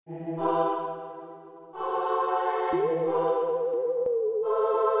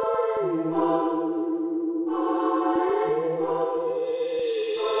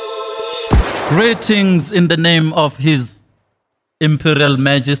Greetings in the name of His Imperial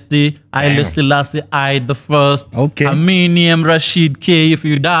Majesty, Haile Selassie I the First. Okay. Aminium Rashid K. If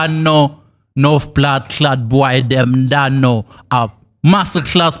you don't know, North Blood Clad Boy, them don't know. A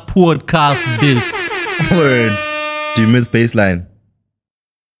MasterClass Podcast this. Word. Do you miss baseline?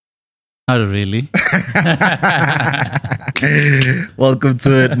 Not really. Welcome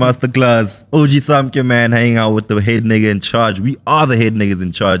to it, Masterclass. OG Samke, man, hanging out with the head nigga in charge. We are the head niggas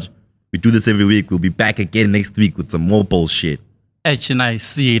in charge. We do this every week. We'll be back again next week with some more bullshit.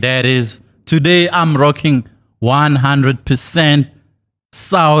 HNIC, that is. Today I'm rocking 100%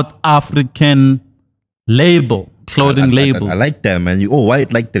 South African label, clothing label. I like that, man. You all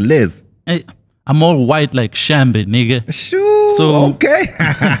white like the Les. Hey, I'm all white like Shambi, nigga. Sure. So okay.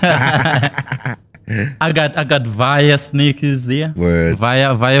 I got Via sneakers there. Word.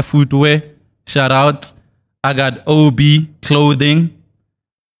 Via footwear. Shout out. I got OB clothing.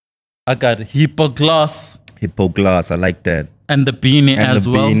 I got Hippo Gloss. Hippo Glass, I like that. And the beanie And as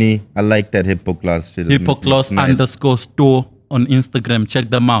the well. beanie, I like that Hippo Glass shit. Hippo Gloss nice. _store on Instagram. Check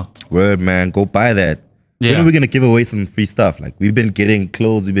them out. Word, man, go buy that. Yeah. When are we gonna give away some free stuff? Like, we've been getting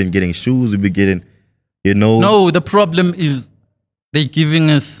clothes, we've been getting shoes, we've been getting, you know. No, the problem is they're giving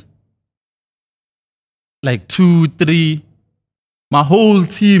us like 2, 3. My whole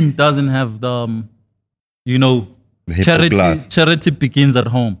team doesn't have the, The Hippo Glass. charity begins at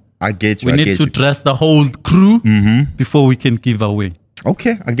home. I get you. We I need get to you. dress the whole crew before we can give away.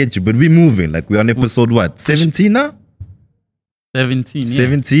 Okay, I get you. But we're moving. Like, we're on episode what? 17 now? 17, yeah.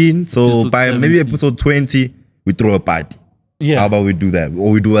 17. So Episode by maybe 17. episode 20, we throw a party. Yeah. How about we do that?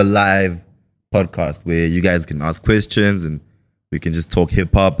 Or we do a live podcast where you guys can ask questions and we can just talk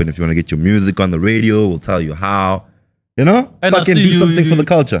hip hop. And if you want to get your music on the radio, we'll tell you how. You know? And I Fucking see do you- something for the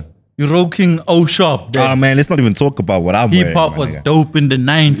culture. You're rocking O-Shop. Ah, man, let's not even talk about what I'm wearing. Hip-hop my was nigga. dope in the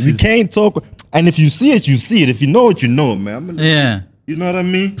 90s. We can't talk. And if you see it, you see it. If you know it, you know it, man. Yeah. You know what I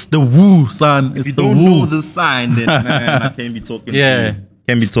mean? It's the woo, son. If It's you the don't woo. know the sign, then man, I can't be talking Yeah. to you.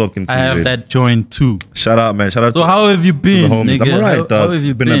 Can't be talking to I you. have really. that joint too. Shout out, man. Shout out So to, how have you to the been, homies. nigga? I'm alright, How dog. have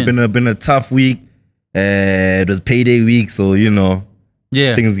you been a tough week. It was payday week, so you know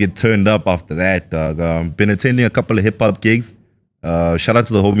Yeah. things get turned up after that, dog. Been attending a couple of hip hop gigs. Shout out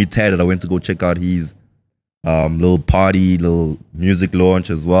to the homie Tad that I went to go check out his little party, little music launch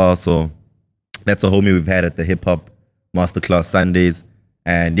as well. So that's a homie we've had at the hip hop Masterclass Sundays.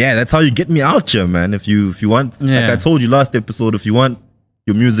 And yeah, that's how you get me out here, man. If you want, Yeah. like I told you last episode, if you want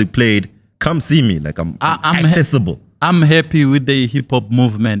your music played, come see me. Like I'm I'm accessible. I'm happy with the hip hop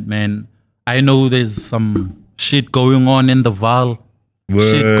movement, man. I know there's some shit going on in the Val, shit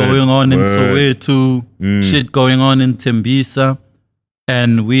Word, going on in word. Soweto, shit going on in Tembisa,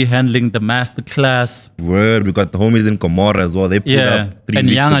 and we handling the Masterclass. Word, we got the homies in Gomorrah as well. They put Yeah, up 3 and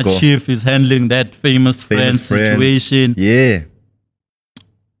weeks Younger ago. Chief is handling that famous friend Famous Friends. situation. Yeah.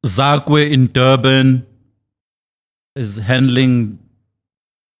 Zakwe in Durban is handling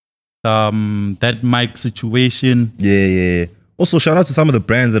that mic situation. Yeah. Also, shout out to some of the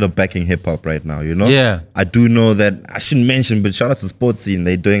brands that are backing hip hop right now, you know? Yeah. I do know that, I shouldn't mention, but shout out to Sports Scene.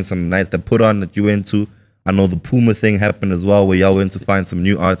 They're doing some nice, that put on that you went to. I know the Puma thing happened as well, where y'all went to find some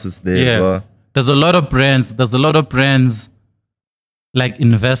new artists there as Yeah. well. There's a lot of brands like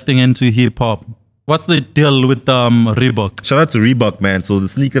investing into hip hop. What's the deal with Reebok? Shout out to Reebok, man. So the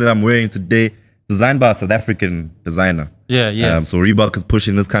sneaker that I'm wearing today, designed by a South African designer. Yeah. So Reebok is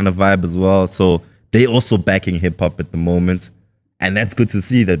pushing this kind of vibe as well. So they also backing hip hop at the moment. And that's good to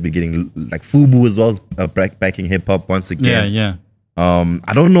see that we're getting, like Fubu as well as backing hip hop once again. Yeah.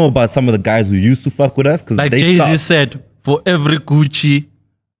 I don't know about some of the guys who used to fuck with us because Like they Jay-Z stopped. said, for every Gucci,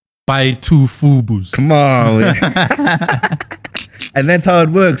 buy 2 Fubus. Come on. And that's how it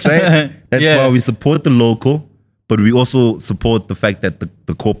works, right? That's Yeah. why we support the local, but we also support the fact that the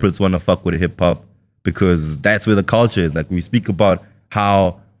corporates want to fuck with hip hop because that's where the culture is. Like we speak about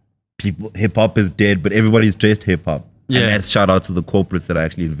how hip hop is dead, but everybody's dressed hip hop. Yeah. And that's shout out to the corporates that are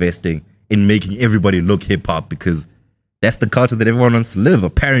actually investing in making everybody look hip hop because that's the culture that everyone wants to live,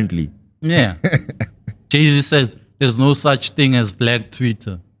 apparently. Yeah. Jay-Z says there's no such thing as black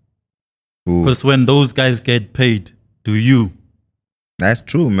Twitter. Ooh. Because when those guys get paid, do you? That's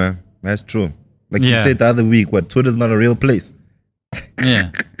true, man. That's true. Like you Yeah. said the other week, Twitter's not a real place. Yeah.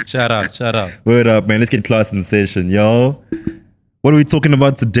 Shout out. Word up, man. Let's get class in session, yo. What are we talking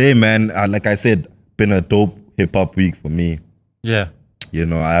about today, man? Like I said, been a dope hip-hop week for me. Yeah. You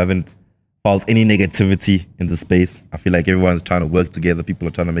know, I haven't felt any negativity in the space. I feel like everyone's trying to work together. People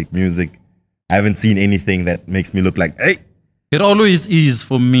are trying to make music. I haven't seen anything that makes me look like, hey. It always is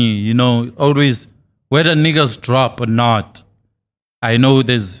for me, you know, always, whether niggas drop or not, I know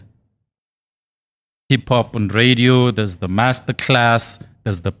there's hip hop on radio, there's the MasterClass,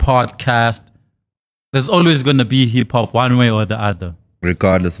 there's the podcast. There's always going to be hip hop one way or the other.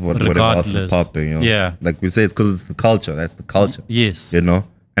 Regardless of whatever else is popping. You know? Yeah. Like we say, it's because it's the culture. That's the culture. Yes. You know?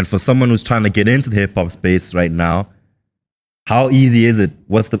 And for someone who's trying to get into the hip hop space right now, how easy is it?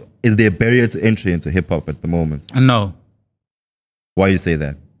 Is there a barrier to entry into hip hop at the moment? No. Why you say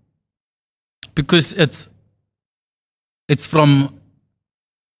that? Because it's from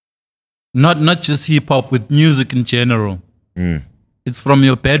not just hip hop, with music in general. It's from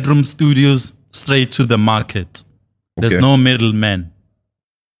your bedroom studios straight to the market. There's no middleman.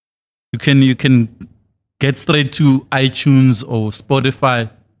 You can get straight to iTunes or Spotify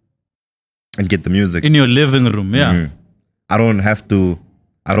and get the music in your living room. Yeah. I don't have to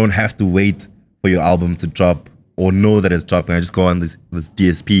wait for your album to drop or know that it's dropping. I just go on this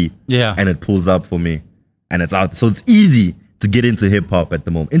DSP and it pulls up for me and it's out. So it's easy to get into hip hop at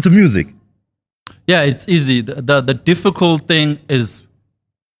the moment, into music. Yeah, it's easy. The difficult thing is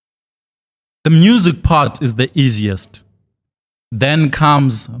the music part is the easiest. Then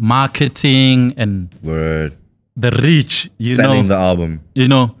comes marketing and the reach. Selling the album. You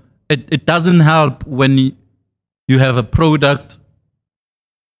know, it doesn't help when you have a product,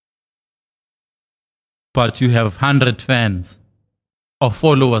 but you have 100 fans or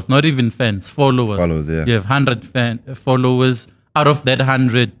followers, not even fans, followers. Followers, yeah. You have 100 followers. Out of that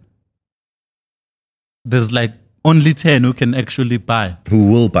 100, there's like only 10 who can actually buy. Who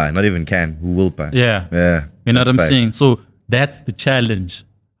will buy, not even can, who will buy. Yeah. Yeah. You know what I'm saying? So that's the challenge.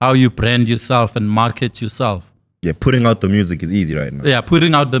 How you brand yourself and market yourself. Yeah, putting out the music is easy right now. Yeah,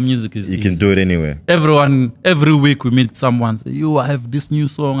 putting out the music is easy. You can do it anywhere. Every week we meet someone, say, yo, I have this new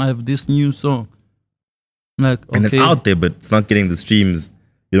song, I have this new song. I'm like, okay. And it's out there, but it's not getting the streams.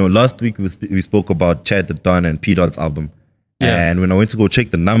 You know, last week we spoke about Chad the Don and P Dot's album. Yeah. And when I went to go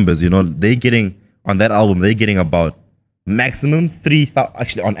check the numbers, you know, on that album, they're getting about maximum 3,000,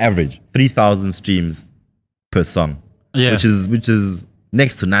 actually on average, 3,000 streams per song. Yeah. Which is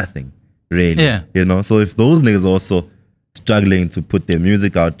next to nothing, really. Yeah. You know, so if those niggas also struggling to put their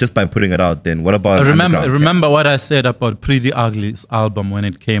music out just by putting it out, then what about remember what I said about Pretty Ugly's album when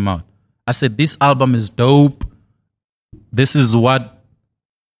it came out? I said, this album is dope. This is what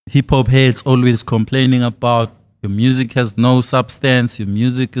hip-hop heads always complaining about. Your music has no substance. Your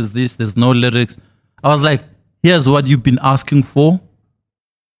music is this. There's no lyrics. I was like, here's what you've been asking for.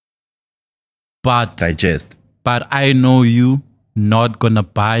 But digest. But I know you not gonna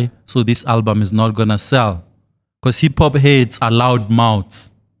buy, so this album is not gonna sell. Because hip-hop heads are loud mouths.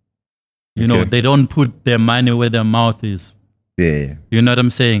 You know, they don't put their money where their mouth is. Yeah. You know what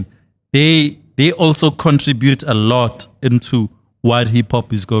I'm saying? They also contribute a lot into what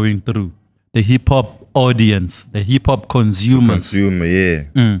hip-hop is going through. The hip-hop audience, the hip-hop consumers.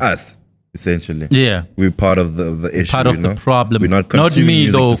 Us, essentially. Yeah. We're part of the issue, part of the problem. We're not consuming me,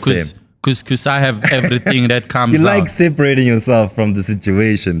 music though, the same. Because I have everything that comes You like out. separating yourself from the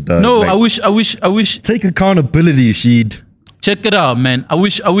situation, dog. No, like, I wish. Take accountability, Sheed. Check it out, man. I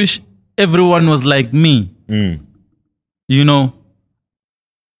wish everyone was like me. You know,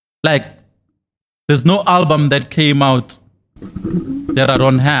 like there's no album that came out that I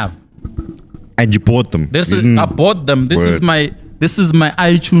don't have. And you bought them. I bought them. This is my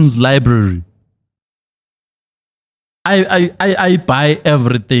iTunes library. I buy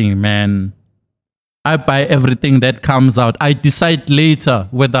everything, man. I buy everything that comes out. I decide later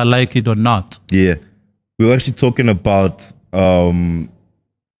whether I like it or not. Yeah. We were actually talking about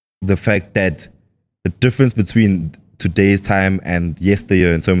the fact that the difference between today's time and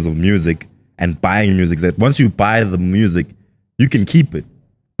yesteryear in terms of music and buying music, that once you buy the music, you can keep it.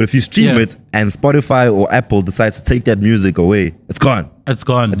 But if you stream it and Spotify or Apple decides to take that music away, it's gone. It's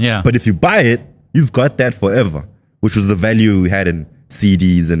gone, yeah. But if you buy it, you've got that forever, which was the value we had in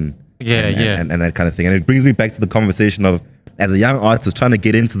CDs and that kind of thing. And it brings me back to the conversation of, as a young artist trying to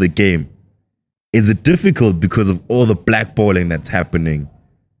get into the game, is it difficult because of all the blackballing that's happening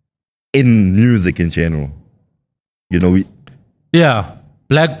in music in general? You know,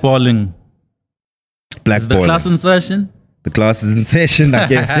 blackballing. Is the class in session? The class is in session, I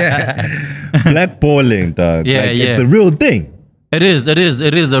guess. Yeah. Blackballing, dog. It's a real thing. It is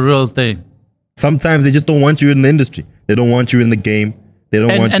a real thing. Sometimes they just don't want you in the industry. They don't want you in the game. They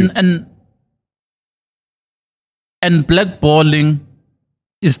don't want you. And blackballing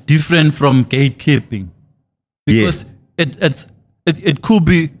is different from gatekeeping. Because it could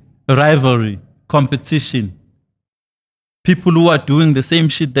be rivalry, competition. People who are doing the same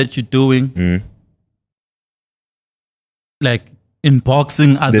shit that you're doing. Like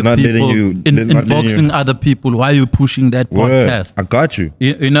inboxing other people, inboxing other people. Why are you pushing that podcast? I got you.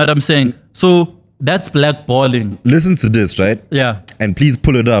 You know what I'm saying? So That's blackballing. Listen to this, right? Yeah. And please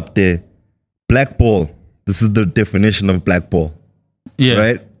pull it up there. Blackball. This is the definition of blackball. Yeah.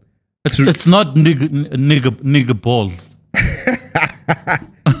 Right? It's not nigga balls.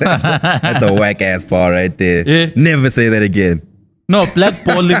 That's a whack ass bar right there. Yeah. Never say that again. No,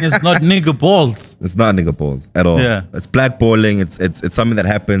 blackballing is not nigga balls. It's not nigga balls at all. Yeah. It's blackballing. It's something that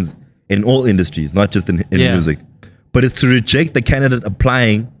happens in all industries, not just in Yeah. music. But it's to reject the candidate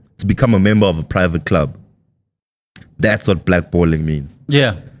applying to become a member of a private club. That's what blackballing means.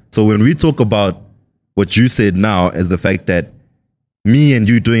 Yeah. So when we talk about what you said now as the fact that me and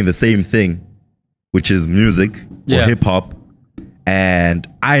you doing the same thing, which is music or Yeah. hip hop, and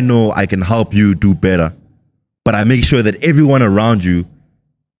I know I can help you do better, but I make sure that everyone around you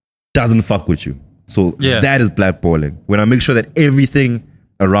doesn't fuck with you. So Yeah. that is blackballing. When I make sure that everything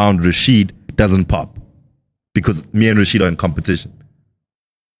around Rashid doesn't pop because me and Rashid are in competition.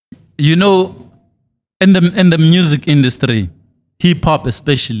 You know, in the music industry, hip hop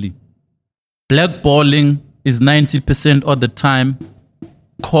especially, blackballing is 90% of the time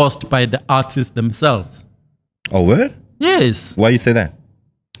caused by the artists themselves. Oh, word? Yes, Why you say that?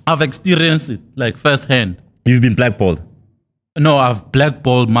 I've experienced it like firsthand. You've been blackballed. No, I've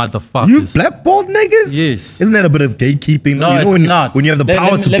blackballed motherfuckers. You've blackballed niggas? Yes. Isn't that a bit of gatekeeping? No, you know it's not. When you have the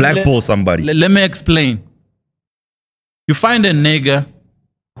power to blackball somebody. Let me explain. You find a nigga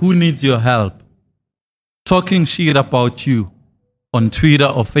who needs your help talking shit about you on Twitter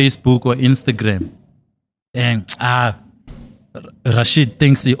or Facebook or Instagram. And Rashid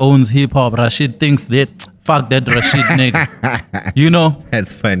thinks he owns hip hop. Rashid thinks that, fuck that Rashid nigga. You know,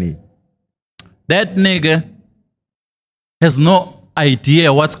 That's funny. that nigga has no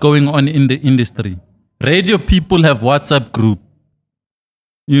idea what's going on in the industry. Radio people have WhatsApp group,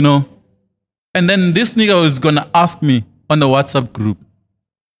 you know. And then this nigga was gonna ask me on the WhatsApp group,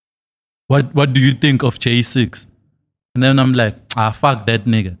 what do you think of J6? And then I'm like, fuck that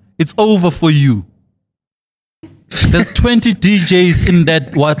nigga. It's over for you. There's 20 DJs in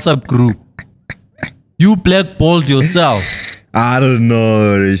that WhatsApp group. You blackballed yourself. I don't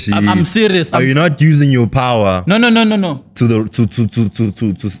know, Rashid. I'm serious. Are you not using your power No. to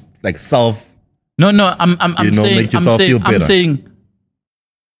like self? No. I'm saying. make yourself feel better. I'm saying.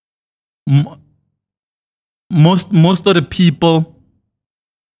 Most of the people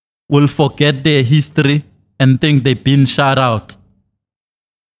will forget their history and think they've been shut out.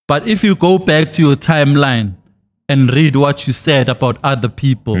 But if you go back to your timeline and read what you said about other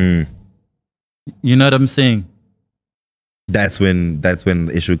people, you know what I'm saying? That's when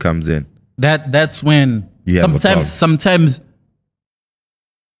the issue comes in. That's when You have a problem. sometimes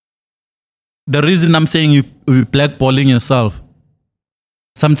the reason I'm saying you blackballing yourself,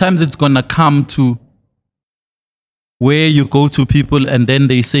 sometimes it's gonna come to where you go to people and then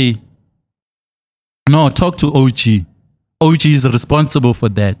they say, no, talk to OG. OG is responsible for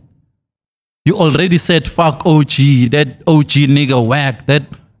that. You already said fuck OG, that OG nigga whack, that,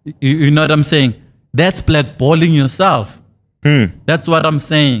 you know what I'm saying? That's blackballing yourself. That's what I'm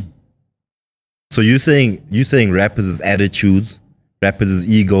saying. So you saying rappers' attitudes, rappers'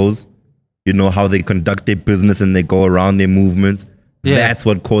 egos, you know how they conduct their business and they go around their movements. Yeah. That's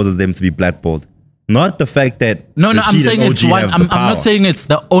what causes them to be blackballed. Not the fact that No, I'm Rashid saying and it's OG one. have I'm the power. not saying it's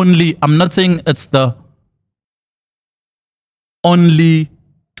the only. I'm not saying it's the only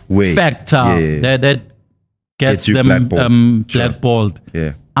Way. factor Yeah. that gets you them blackballed. Sure. blackballed.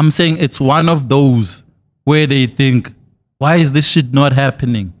 Yeah. I'm saying it's one of those where they think, why is this shit not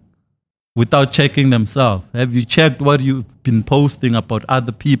happening? Without checking themselves. Have you checked what you've been posting about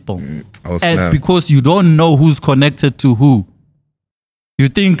other people? Oh, And snap. because you don't know who's connected to who. You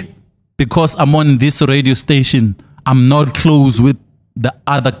think because I'm on this radio station, I'm not close with the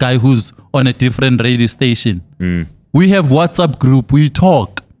other guy who's on a different radio station. We have WhatsApp group, we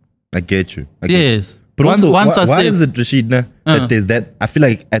talk. I get you. I get you. Yes. But also, Once I why say, is it, Rashid, that there's that? I feel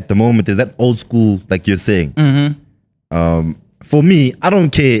like at the moment there's that old school, like you're saying. For me, I don't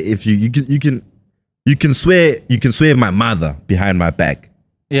care if you can swear my mother behind my back,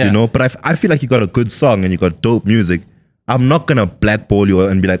 Yeah. you know. But I feel like you got a good song and you got dope music. I'm not gonna blackball you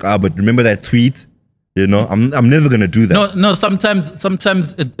and be like, but remember that tweet, you know. I'm never gonna do that. No.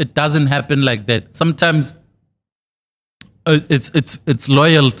 Sometimes it doesn't happen like that. Sometimes it's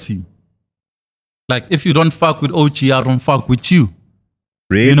loyalty. Like if you don't fuck with OG, I don't fuck with you.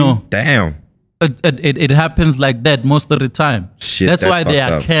 Really? You know. Damn. It happens like that most of the time. Shit, that's why that's there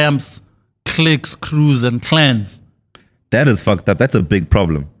fucked are up. camps, cliques, crews, and clans. That is fucked up. That's a big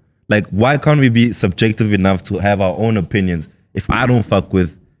problem. Like, why can't we be subjective enough to have our own opinions? If I don't fuck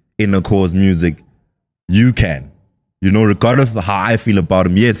with Inner Core's music, you can. You know, regardless of how I feel about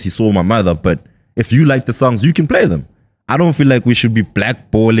him. Yes, he saw my mother, but If you like the songs, you can play them. I don't feel like we should be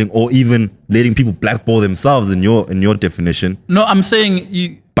blackballing or even letting people blackball themselves in your definition. No, I'm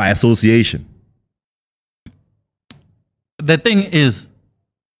saying by association. The thing is,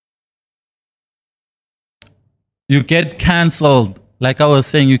 you get cancelled. Like I was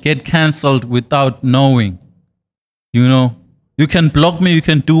saying, you get cancelled without knowing. You know, you can block me, you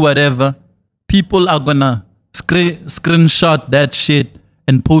can do whatever. People are gonna screenshot that shit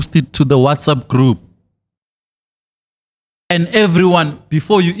and post it to the WhatsApp group. And everyone,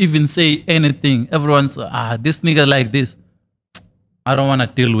 before you even say anything, everyone's, this nigga like this. I don't want to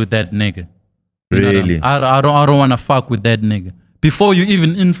deal with that nigga. Really? I don't want to fuck with that nigga. Before you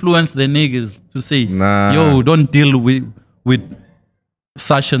even influence the niggas to say, yo, don't deal with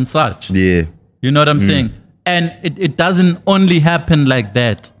such and such. Yeah. You know what I'm saying? And it doesn't only happen like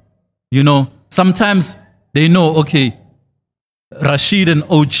that. You know, sometimes they know, okay, Rashid and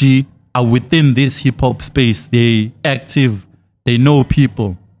OG are within this hip-hop space. They active. They know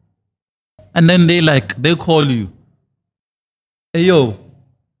people. And then they call you. Hey, yo,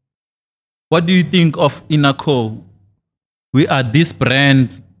 what do you think of Inaco? We are this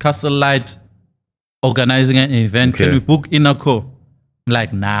brand, Castle Light, organizing an event. Okay. Can we book Inaco? I'm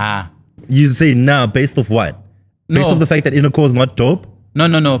like, nah. You say nah, based off what? Based off the fact that Inaco is not dope?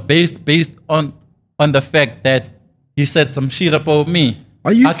 No. Based on the fact that he said some shit about me.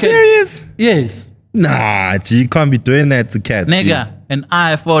 Are you serious? Yes. Nah, G, you can't be doing that to cats. Nigga, an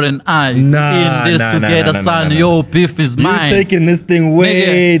eye for an eye. Nah, in this together, son. Yo, beef is mine. You're taking this thing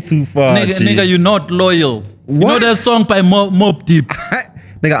way too far, nigga, you're not loyal. What? You know that song by Mob Deep?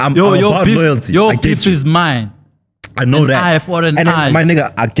 Nigga, I'm about beef, loyalty. Your beef is mine. I know that. Eye for an eye. My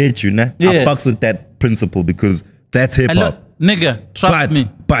nigga, I get you, nah. Yeah. I fucks with that principle because that's hip hop. Nigga, trust me.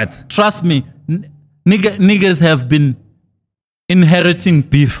 But trust me. Niggas have been inheriting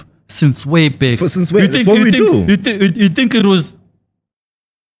beef since way back. Since way, that's what we do. You think it was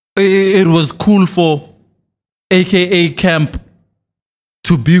cool for AKA Camp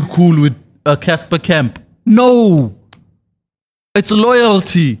to be cool with a Casper Camp? No. It's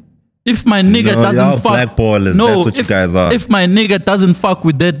loyalty. If my nigga doesn't fuck, blackballers, that's what you guys are. If my nigga doesn't fuck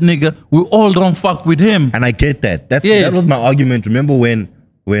with that nigga, we all don't fuck with him. And I get that. That was my argument. Remember when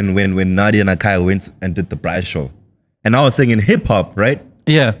Nadia and Akai went and did the Bryce show? And I was saying in hip hop, right?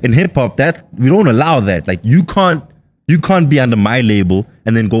 Yeah. In hip hop, that we don't allow that. Like you can't be under my label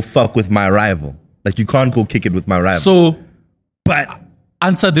and then go fuck with my rival. Like you can't go kick it with my rival. So, but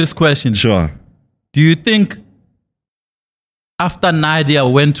answer this question. Sure. Do you think after Nadia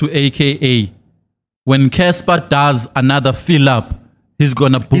went to AKA, when Casper does another fill up, he's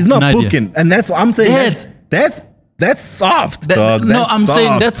gonna book Nadia? He's not booking, and that's what I'm saying. Yes. That's soft, dog. That's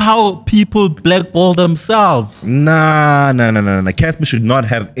saying that's how people blackball themselves. Nah. Casper should not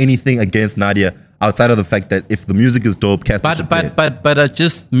have anything against Nadia outside of the fact that if the music is dope, Casper should play it. But I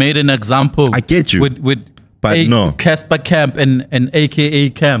just made an example. I get you. With no. Casper Camp and AKA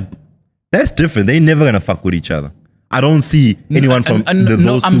Camp. That's different. They never gonna fuck with each other. I don't see anyone from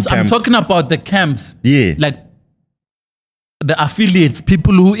those two camps. I'm talking about the camps. Yeah. Like the affiliates,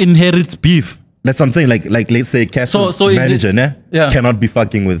 people who inherit beef. That's what I'm saying. Like let's say Casper's manager cannot be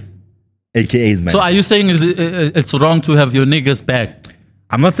fucking with AKA's manager. So are you saying it's wrong to have your niggas back?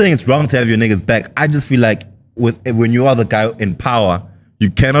 I'm not saying it's wrong to have your niggas back. I just feel like when you are the guy in power,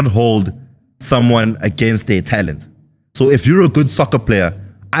 you cannot hold someone against their talent. So if you're a good soccer player,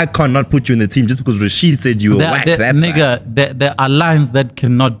 I cannot put you in the team just because Rashid said you were whack. There are lines that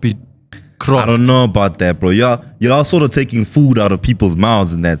cannot be crossed. I don't know about that, bro. You're sort of taking food out of people's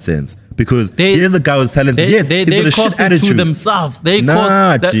mouths in that sense. Because here's a guy who's talented. Yes, he's got a shit attitude. To themselves.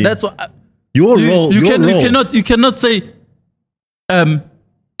 That's what. Your role. You cannot say,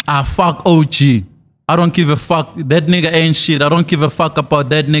 fuck OG. I don't give a fuck. That nigga ain't shit. I don't give a fuck about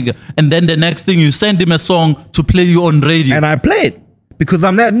that nigga. And then the next thing you send him a song to play you on radio. And I play it because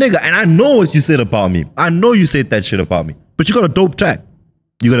I'm that nigga. And I know what you said about me. I know you said that shit about me. But you got a dope track.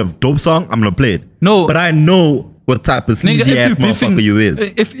 You got a dope song. I'm gonna play it. No, but I know what type of sleazy ass motherfucker you is.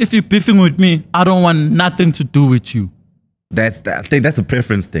 If you're beefing with me, I don't want nothing to do with you. I think that's a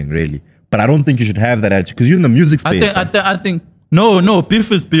preference thing, really. But I don't think you should have that attitude because you're in the music space. I think no,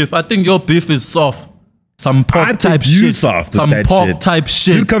 beef is beef. I think your beef is soft. Some pork type shit. Soft some that pork shit. Type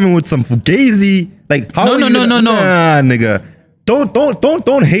shit. You coming with some fugazi? Like how? No. Nah, nigga.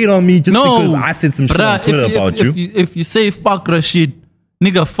 Don't hate on me just because I said some shit on Twitter about you. If you say fuck Rashid,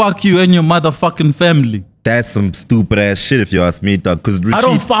 nigga, fuck you and your motherfucking family. That's some stupid ass shit if you ask me, dog. Because I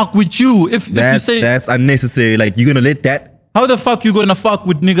don't fuck with you. If you say that's unnecessary. Like you're gonna let that How the fuck you gonna fuck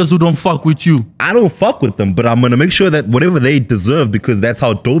with niggas who don't fuck with you? I don't fuck with them, but I'm gonna make sure that whatever they deserve, because that's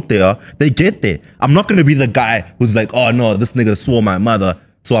how dope they are, they get there. I'm not gonna be the guy who's like, oh no, this nigga swore my mother,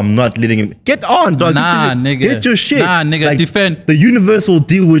 so I'm not letting him. Get on, dog. Nah, nigga. Get your shit. Nah, nigga. Like, defend. the universe will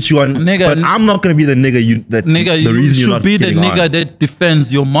deal with you on, Nigga, but I'm not gonna be the nigga that's Nigga, the you reason you're should not be the getting nigga on. that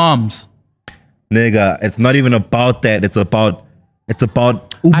defends your moms. Nigga, it's not even about that. It's about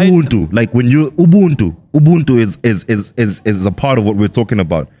Ubuntu. Like when you Ubuntu is a part of what we're talking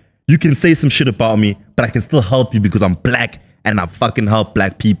about. You can say some shit about me, but I can still help you because I'm black and I fucking help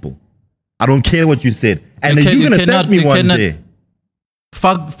black people. I don't care what you said. And you're gonna thank me one day.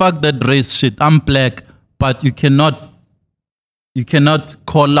 Fuck that race shit. I'm black, but you cannot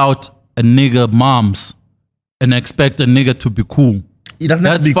call out a nigga moms and expect a nigga to be cool. It doesn't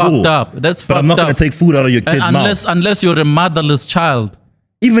have to be fucked cool. up. That's but fucked I'm not gonna up. take food out of your kid's mouth. Unless you're a motherless child.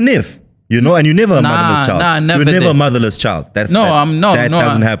 Even if, and you're never a motherless child. never You're never did. a motherless child. That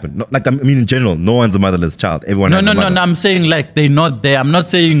doesn't happen. No, like, I mean, in general, no one's a motherless child. Everyone has a mother. No. I'm saying like they're not there. I'm not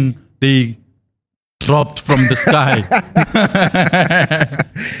saying they dropped from the sky.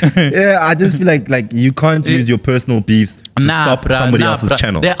 Yeah, I just feel like you can't use your personal beefs to stop somebody else's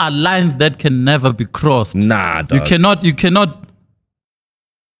channel. There are lines that can never be crossed. Nah, dog. You cannot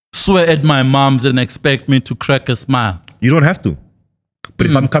swear at my moms and expect me to crack a smile. You don't have to. But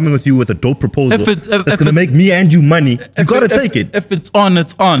if I'm coming with you with a dope proposal if that's gonna make me and you money, you gotta take it. If it's on,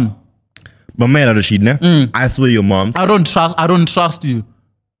 it's on. But man, Rashid, I swear your moms. I don't trust you.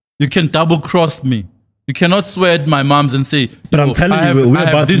 You can double cross me. You cannot swear at my moms and say, But I'm telling you, we're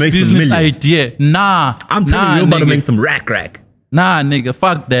about to make some millions. Idea. Nah. I'm telling you, we're about to make some rack. Nah, nigga,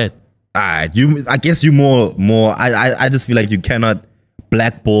 fuck that. Alright, I guess you more. I just feel like you cannot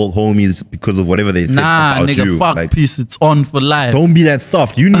blackball homies because of whatever they said about nigga, you. Fuck like, peace. It's on for life. Don't be that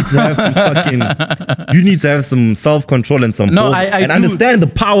soft. You need to have some fucking. You need to have some self-control and some. And understand the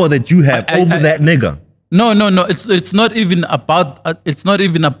power that you have over that nigga. No. It's not even about. It's not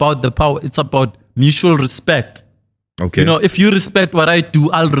even about the power. It's about mutual respect. Okay. If you respect what I do,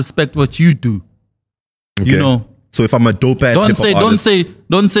 I'll respect what you do. Okay. So if I'm a dope ass don't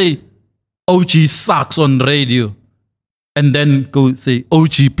say OG sucks on radio. And then go say,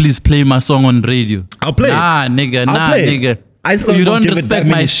 OG, please play my song on radio. I'll play. Nah, nigga. I still you don't give it that respect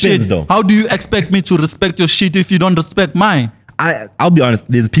many my spins, shit. though. How do you expect me to respect your shit if you don't respect mine? I'll be honest.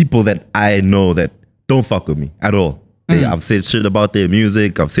 There's people that I know that don't fuck with me at all. I've said shit about their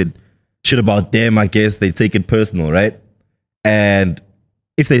music. I've said shit about them. I guess they take it personal, right? And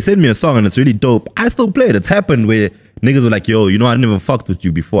if they send me a song and it's really dope, I still play it. It's happened where niggas were like, yo, I never fucked with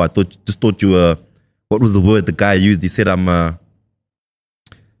you before. I just thought you were. What was the word the guy used? He said, when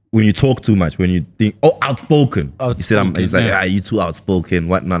you talk too much, when you think, outspoken. He said, he's like, you too outspoken,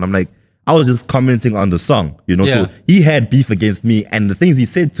 whatnot. I'm like, I was just commenting on the song, So he had beef against me, and the things he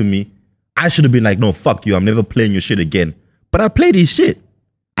said to me, I should have been like, no, fuck you, I'm never playing your shit again. But I played his shit.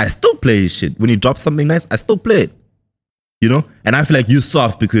 I still play his shit. When he drops something nice, I still play it. And I feel like you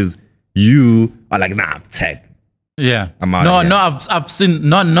soft because you are like, nah, tech. Yeah. I'm out. No, I've seen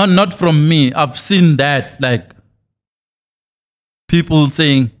not from me. I've seen that like people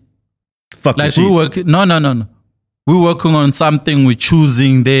saying fuck like we work. No. We're working on something. We're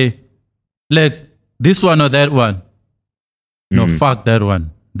choosing like this one or that one. No, fuck that one.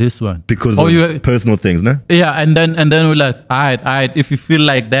 This one because of personal things, no? Yeah, and then we're like, all right. If you feel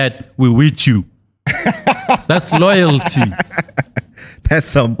like that, we're with you. That's loyalty. That's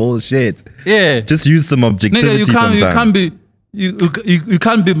some bullshit. Yeah. Just use some objectivity sometimes. You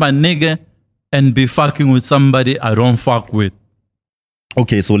can't be my nigga and be fucking with somebody I don't fuck with.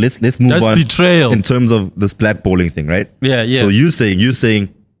 Okay, so let's move That's on. Betrayal. In terms of this blackballing thing, right? Yeah. So you're saying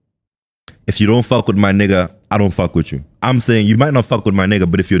if you don't fuck with my nigga, I don't fuck with you. I'm saying you might not fuck with my nigga,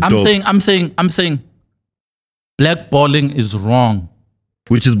 but if you're dope. I'm saying blackballing is wrong.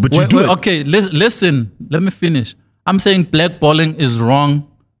 But you do it. Okay, listen. Let me finish. I'm saying blackballing is wrong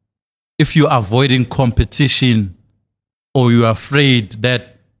if you're avoiding competition or you're afraid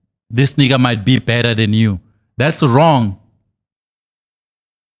that this nigga might be better than you. That's wrong.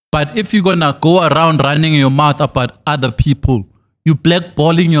 But if you're gonna go around running your mouth about other people, you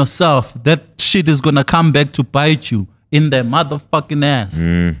blackballing yourself, that shit is gonna come back to bite you in their motherfucking ass.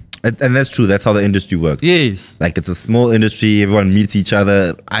 And that's true. That's how the industry works. Yes. Like it's a small industry. Everyone meets each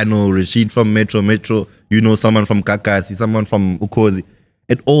other. I know Rashid from Metro. You know someone from Kakasi, someone from Ukozi.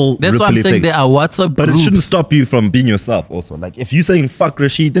 It all That's why I'm saying there are WhatsApp But groups. it shouldn't stop you from being yourself also. Like if you're saying fuck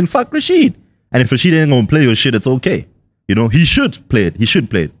Rashid, then fuck Rashid. And if Rashid ain't gonna play your shit, it's okay. He should play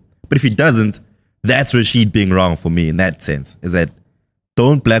it. But if he doesn't, that's Rashid being wrong for me in that sense. Is that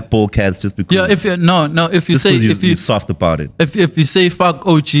don't blackball cats just because. Yeah, if you if you just say because you're soft about it. if you say fuck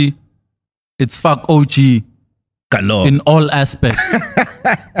OG, it's fuck OG Galore. in all aspects.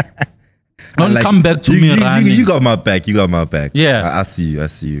 Don't Like, come back to me running. You got my back. You got my back. Yeah. I see you. I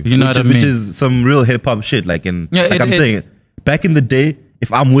see you. You know what I mean? Which is some real hip hop shit. Like I'm saying, back in the day,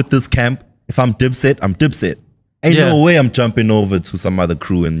 if I'm with this camp, if I'm Dipset, I'm Dipset. Ain't no way I'm jumping over to some other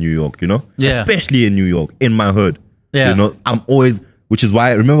crew in New York, you know? Yeah. Especially in New York, in my hood. Yeah. You know, I'm always, which is why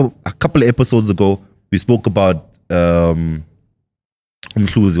I remember a couple of episodes ago, we spoke about Umhluzi,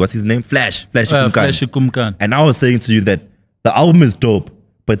 what's his name? Flash Kumkan. And I was saying to you that the album is dope,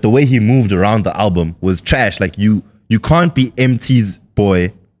 but the way he moved around the album was trash. Like you can't be MT's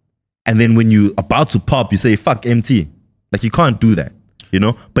boy, and then when you about to pop, you say fuck MT. Like you can't do that, you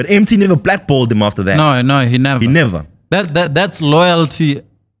know. But MT never blackballed him after that. No, he never. He never. That's loyalty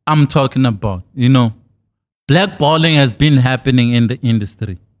I'm talking about. You know, blackballing has been happening in the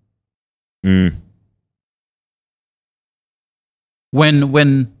industry.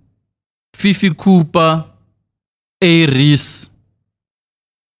 When Fifi Cooper, A-Reese,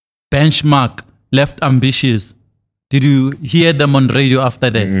 Benchmark left Ambitious, did you hear them on radio after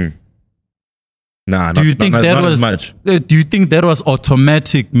that? Nah, Do you think not that was as much. Do you think that was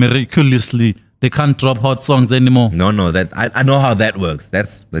automatic, miraculously? They can't drop hot songs anymore. No, that I know how that works.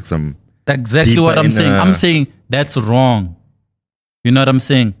 That's like some Exactly deeper what I'm in, saying. I'm saying that's wrong. You know what I'm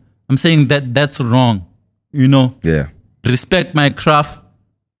saying? I'm saying that's wrong. You know, yeah. respect my craft.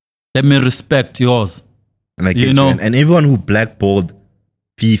 Let me respect yours. And I get You know- and everyone who blackballed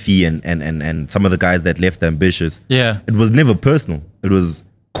Fifi and some of the guys that left Ambitious, Yeah. it was never personal. It was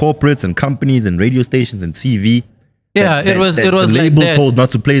corporates and companies and radio stations and TV. Yeah, it was the like label that. told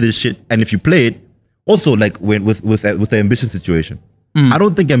not to play this shit, and if you play it, also like when with the Ambitious situation, I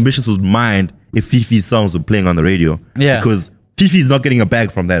don't think Ambitious would mind if Fifi's songs were playing on the radio. Yeah. Because Fifi's not getting a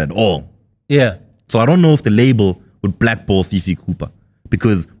bag from that at all. Yeah. So I don't know if the label would blackball Fifi Cooper,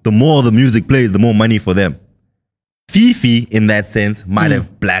 because the more the music plays, the more money for them. Fifi, in that sense, might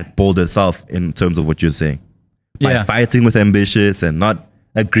have blackballed herself in terms of what you're saying. By Yeah. fighting with Ambitious and not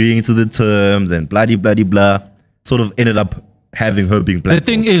agreeing to the terms and blah, sort of ended up having her being The blackballed.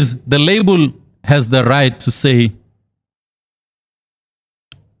 thing is, the label has the right to say,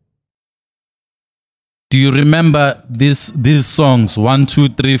 do you remember these songs 1, 2,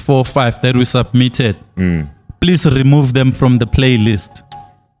 3, 4, 5 that we submitted? Please remove them from the playlist.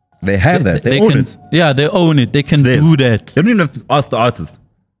 They have that. They own can, it. Yeah, they own it. They can It's theirs. do that. They don't even have to ask the artist.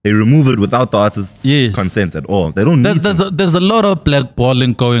 They remove it without the artist's Yes. consent at all. They don't need to. There's a lot of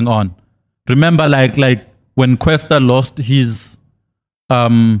blackballing going on. Remember, like when Questa lost his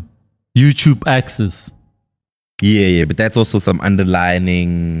YouTube access. Yeah, but that's also some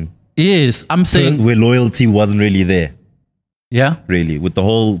underlining Yes, I'm saying. where loyalty wasn't really there. Yeah. Really, with the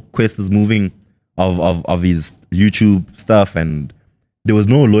whole Questa's moving of his YouTube stuff, and there was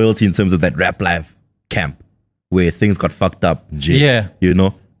no loyalty in terms of that Rap Life camp where things got fucked up. Yeah. You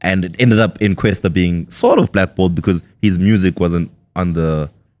know, and it ended up in Questa being sort of blackballed because his music wasn't on the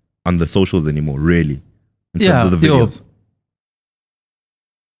socials anymore, really, in terms of the videos.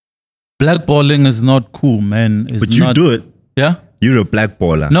 Blackballing is not cool, man. It's But you not, do it. Yeah? You're a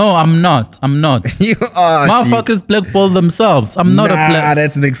blackballer. No, I'm not. You are. Motherfuckers blackball themselves. I'm not a black.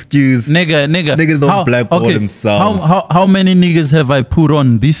 That's an excuse. Nigga. Niggas don't blackball themselves. How many niggas have I put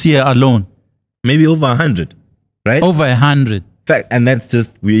on this year alone? Maybe over 100, right? Over 100. Fact, and that's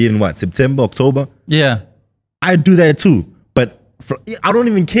just, we're in what, September, October? Yeah. I do that too. But I don't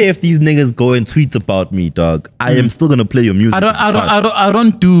even care if these niggas go and tweet about me, dog. I am still gonna play your music. I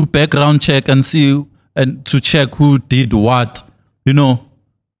don't do background check and see and to check who did what, you know.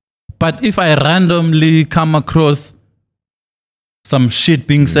 But if I randomly come across some shit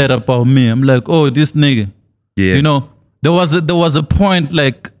being said about me, I'm like, oh, this nigga. Yeah. You know, there was a point,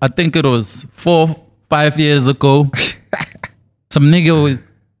 like I think it was 4-5 years ago. Some nigga with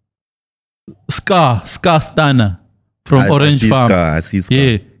Scar Stunner from Orange Farm. I see Scar.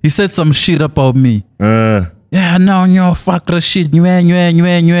 Yeah, he said some shit about me. Yeah, now you fuck the shit. And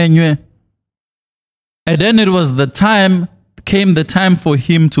then it was came the time for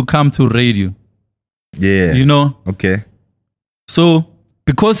him to come to radio. Yeah. You know? Okay. So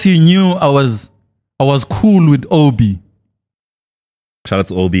because he knew I was cool with Obi. Shout out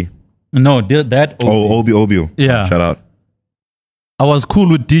to Obi. No, that Obi. Oh, Obi. Yeah. Shout out. I was cool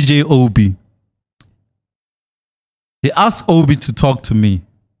with DJ Obi. He asked Obi to talk to me.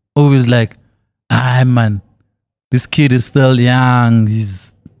 Obi's like, man, this kid is still young. He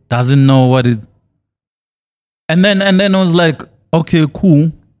doesn't know what it. And then I was like, okay,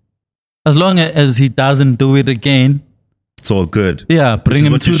 cool. As long as he doesn't do it again, It's all good. Yeah, bring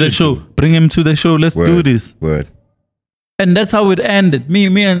him to the show. Bring him to the show. Let's do this. Word. And that's how it ended. Me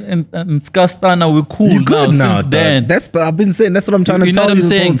and Skastana, we're cool. You good now, since dog. then. I've been saying. That's what I'm trying to tell you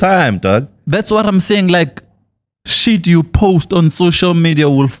this whole time, dog. That's what I'm saying. Like, shit you post on social media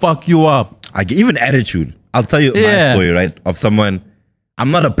will fuck you up. Even attitude. I'll tell you my story, right? Of someone. I'm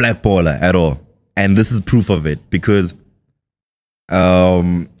not a blackballer at all, and this is proof of it because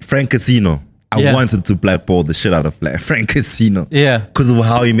Frank Casino. I wanted to blackball the shit out of Frank Casino. Yeah. Because of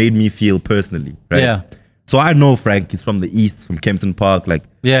how he made me feel personally, right? Yeah. So I know Frank. He's from the East, from Kempton Park. Like,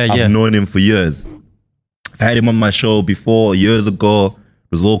 I've known him for years. I've had him on my show before, years ago.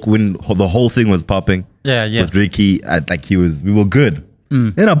 It was all when the whole thing was popping. Yeah. With Ricky, we were good.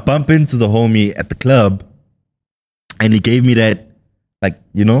 Then I bump into the homie at the club, and he gave me that,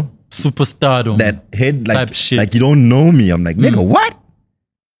 superstardom. That head, type shit. Like you don't know me. I'm like, nigga, what?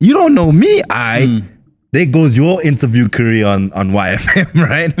 You don't know me? There goes your interview career on YFM,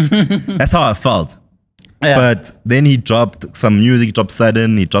 right? That's how I felt. Yeah. But then he dropped some music, dropped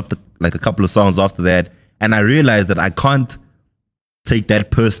sudden. He dropped a couple of songs after that. And I realized that I can't take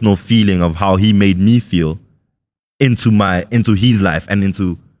that personal feeling of how he made me feel into his life and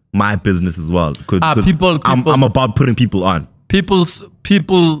into my business as well. Because people, I'm about putting people on. People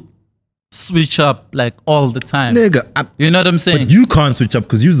switch up like all the time. Nigga. You know what I'm saying? But you can't switch up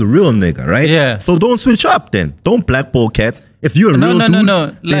because you're the real nigga, right? Yeah. So don't switch up then. Don't blackball cats. If you're a real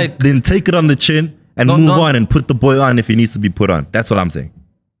dude, then take it on the chin and move on and put the boy on if he needs to be put on. That's what I'm saying.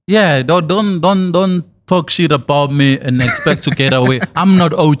 Yeah, don't talk shit about me and expect to get away. I'm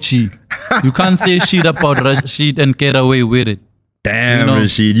not OG. You can't say shit about Rashid and get away with it. Damn,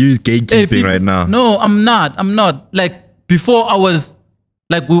 Rashid, you're just gatekeeping right now. No, I'm not. Like before I was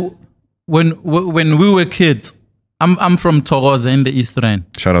like when we were kids. I'm from Togoza in the East Rand.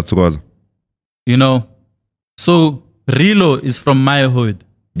 Shout out Togoza. You know, so Rilo is from my hood.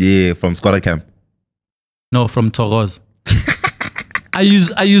 Yeah, from Squatter Camp. No, from Togoza. I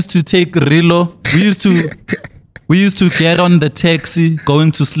used to take Rilo. We used to get on the taxi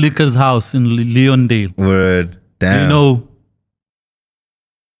going to Slicker's house in Leondale. Word. Damn. You know.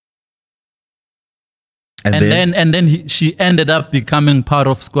 And then she ended up becoming part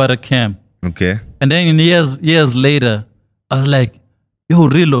of Squatter Camp. Okay. And then years later, I was like, yo,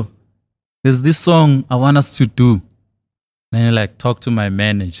 Rilo, there's this song I want us to do. And I talk to my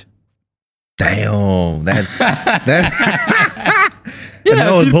manager. Damn, that's that. Yeah,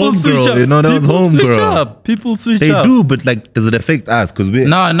 that was homegirl. You know, that was homegirl. People switch up. They do, but does it affect us? Because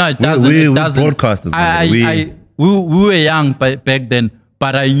no, it doesn't. We're broadcasters. We were young back then,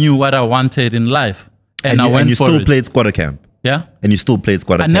 but I knew what I wanted in life, and I went for it. And you still played Squatter Camp. Yeah. And you still played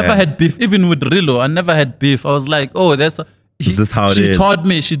Squatter Camp. I never had beef, even with Rilo. I never had beef. I was like, oh, is this how it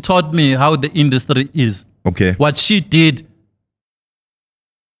is? She taught me how the industry is. Okay. What she did,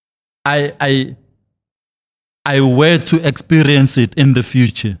 I were to experience it in the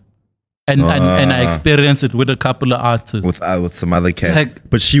future, and I experienced it with a couple of artists, with some other cats.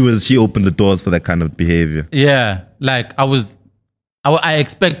 But she opened the doors for that kind of behavior. Yeah, I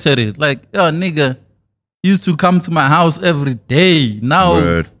expected it. Like, oh nigga, used to come to my house every day.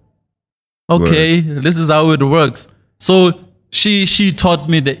 Now, okay, this is how it works. So she taught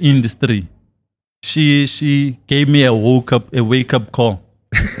me the industry. She gave me a wake up call.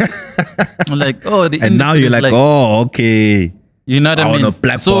 I'm like, oh, the and now you're like, oh, okay. You know what I mean? I want to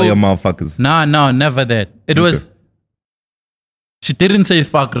blackball your motherfuckers. No, never that. It was. She didn't say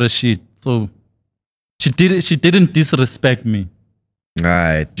fuck Rashid, so she didn't disrespect me.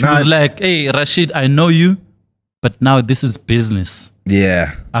 Right. She was like, hey, Rashid, I know you, but now this is business.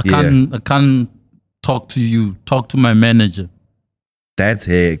 Yeah. I can't talk to you. Talk to my manager. That's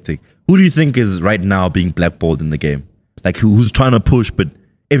hectic. Who do you think is right now being blackballed in the game? Like who's trying to push, but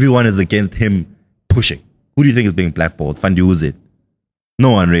everyone is against him pushing. Who do you think is being blackballed? Fandi, who's it?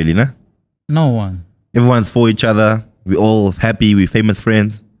 No one really, nah? No one. Everyone's for each other. We're all happy. We're famous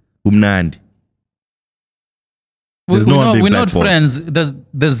friends. Umnandi. We're not friends.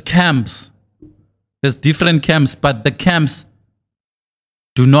 There's camps. There's different camps, but the camps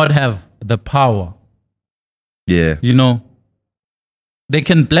do not have the power. Yeah. You know, they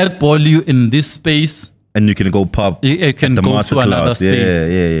can blackball you in this space. And you can go pop. You can go to another space.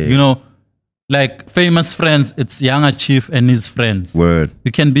 Yeah. You know, like famous friends, it's Younger Chief and his friends. Word.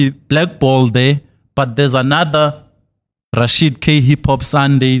 You can be blackballed there, but there's another Rashid K Hip Hop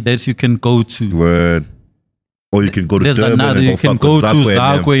Sunday that you can go to. Word. Or you can go to there's Durban. Another, you can go to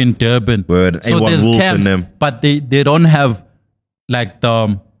Zakwe in Durban. Word. So there's camps, but they don't have like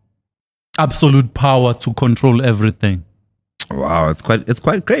the absolute power to control everything. Wow, it's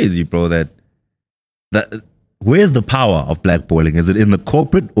quite crazy, bro. That where's the power of blackballing? Is it in the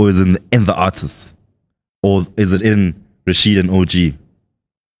corporate or is it in the artists? Or is it in Rashid and OG?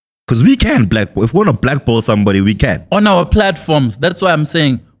 Because we can blackball. If we want to blackball somebody, we can. On our platforms. That's why I'm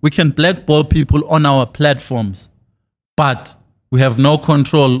saying we can blackball people on our platforms. But we have no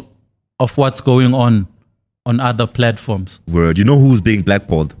control of what's going on other platforms. Word. You know who's being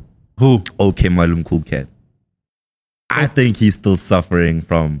blackballed? Who? OK Malum Cool Cat. I think he's still suffering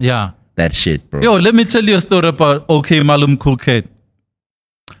from that shit, bro. Yo, let me tell you a story about OK Malum Cool Cat.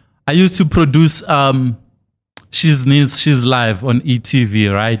 I used to produce She's Live on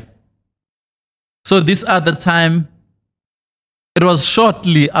ETV, right? So this other time, it was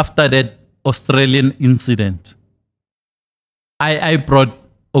shortly after that Australian incident. I brought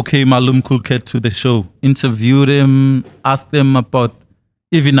OK Malum Cool Cat to the show, interviewed him, asked him about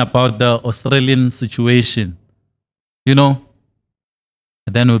the Australian situation, you know.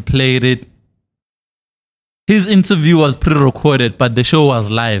 And then we played it. His interview was pre-recorded, but the show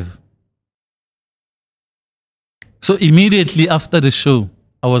was live. So immediately after the show,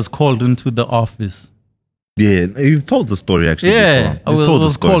 I was called into the office. Yeah, you've told the story actually. Yeah, I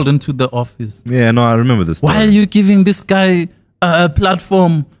was called into the office. Yeah, no, I remember this story. Why are you giving this guy a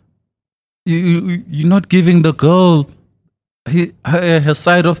platform? You're not giving the girl her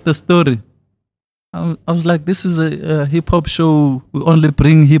side of the story. I was like, this is a hip-hop show. We only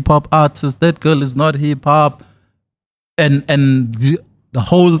bring hip-hop artists. That girl is not hip-hop. And the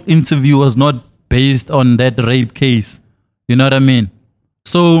whole interview was not based on that rape case. You know what I mean?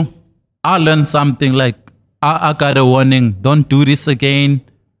 So I learned something like, I got a warning. Don't do this again.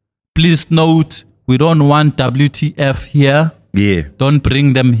 Please note, we don't want WTF here. Yeah. Don't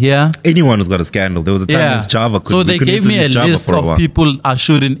bring them here. Anyone who's got a scandal. There was a time in Java. So they gave me a list of people I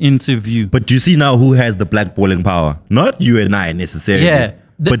shouldn't interview. But do you see now who has the blackballing power? Not you and I necessarily. Yeah.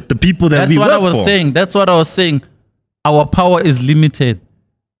 But the people that we work for. That's what I was saying. Our power is limited.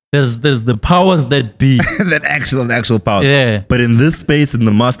 There's the powers that be. That actual power. Yeah. But in this space, in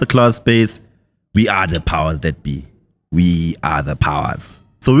the masterclass space, we are the powers that be. We are the powers.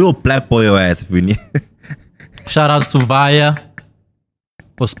 So we will blackball your ass if we need. Shout out to Vaya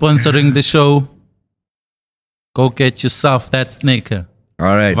for sponsoring the show. Go get yourself that sneaker. All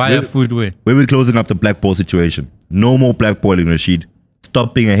right. Via Foodwear. We're closing up the blackball situation. No more blackballing, Rashid.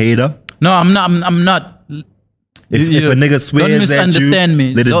 Stop being a hater. No, I'm not. If a nigga swears at you,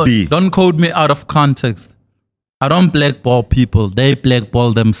 let it be. Don't quote me out of context. I don't blackball people. They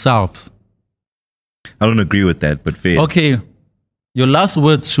blackball themselves. I don't agree with that, but fair. Okay. Your last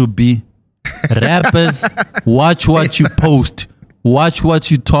words should be, rappers, watch what you post. Watch what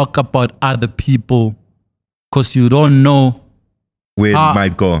you talk about other people. Because you don't know where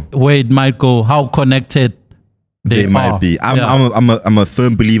it might go. How connected they might be. I'm a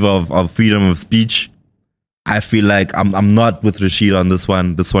firm believer of freedom of speech. I feel like I'm not with Rashid on this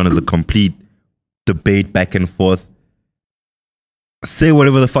one. This one is a complete debate back and forth. Say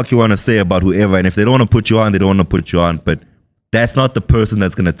whatever the fuck you want to say about whoever, and if they don't want to put you on, they don't want to put you on. But that's not the person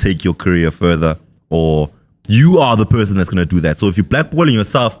that's going to take your career further, or you are the person that's going to do that. So if you're blackballing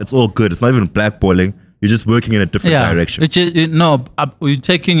yourself, it's all good. It's not even blackballing. You're just working in a different direction. You're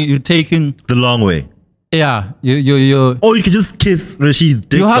taking the long way. Yeah, you. Or you can just kiss Rashid's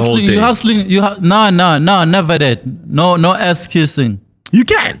dick the whole day. You're hustling. No, never that. No ass kissing. You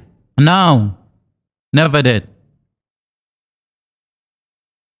can. No, never that.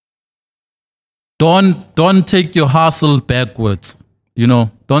 Don't take your hustle backwards. You know,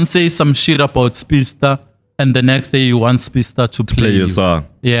 don't say some shit about Speedster and the next day you want Speedster to play your song.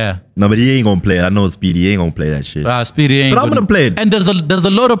 Yeah. No, but he ain't gonna play it. I know Speedy. He ain't gonna play that shit. Speedy ain't. But I'm gonna play it. And there's a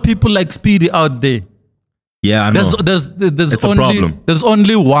lot of people like Speedy out there. Yeah, I know. There's it's a problem. There's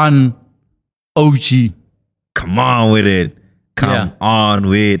only one OG. Come on with it. Come on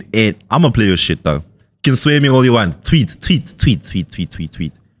with it. I'm gonna play your shit though. You can swear me all you want. Tweet.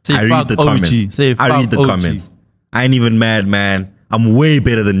 Say I read the comments. I read the comments. I ain't even mad, man. I'm way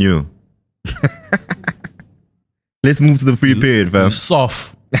better than you. Let's move to the free period, fam.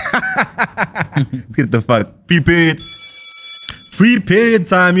 Soft. Let's get the fuck. Free period. Free period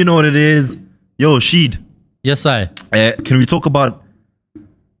time, you know what it is. Yo, Sheed. Yes, I. Can we talk about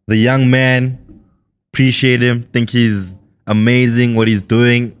the young man? Appreciate him. Think he's amazing what he's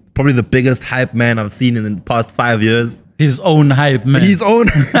doing. Probably the biggest hype man I've seen in the past 5 years. His own hype man. His own.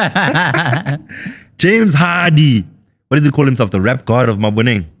 James Hadi. What does he call himself? The rap god of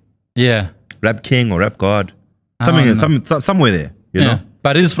Maboneng? Yeah. Rap king or rap god? Somewhere there, you know?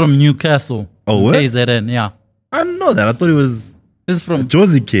 But he's from Newcastle. Oh, what? KZN, yeah. I didn't know that. I thought he was he's from a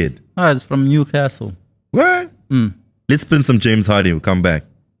Josie kid. Oh, he's from Newcastle. What? Let's spin some James Hadi. We'll come back.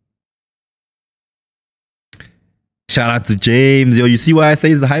 Shout out to James. Yo, you see why I say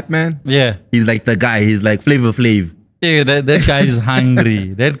he's the hype man? Yeah. He's like the guy. He's like Flavor Flav. Yeah, that guy is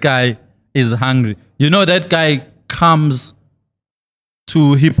hungry. That guy is hungry. You know, that guy comes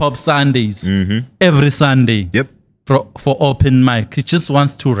to Hip Hop Sundays every Sunday. Yep. For open mic. He just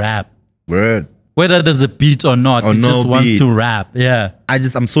wants to rap. Word. Whether there's a beat or not, he just wants to rap. Yeah.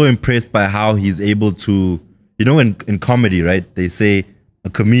 I'm so impressed by how he's able to, you know, in comedy, right? They say a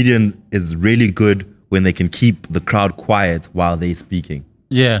comedian is really good when they can keep the crowd quiet while they're speaking.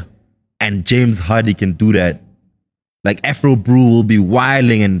 Yeah. And James Hadi can do that. Like Afro Brew will be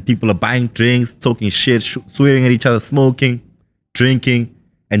wilding and people are buying drinks, talking shit, swearing at each other, smoking, drinking.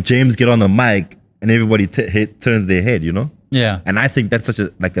 And James get on the mic and everybody turns their head, you know? Yeah. And I think that's such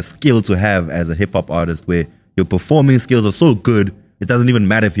a skill to have as a hip hop artist where your performing skills are so good, it doesn't even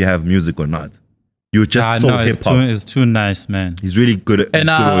matter if you have music or not. You're just hip hop. It's too nice, man. He's really good at And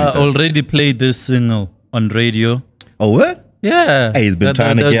I already played this single on radio. Oh, what? Yeah. Hey, he's been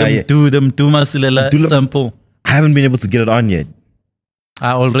trying to get them do Masilela sample. I haven't been able to get it on yet.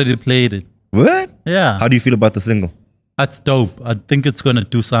 I already played it. What? Yeah. How do you feel about the single? That's dope. I think it's gonna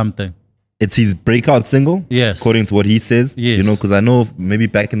do something. It's his breakout single? Yes. According to what he says? Yes. You know, because I know maybe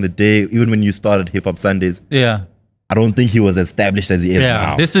back in the day, even when you started Hip Hop Sundays, yeah, I don't think he was established as he is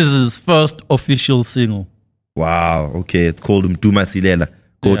now. This is his first official single. Wow. Okay. It's called Mduma Silela.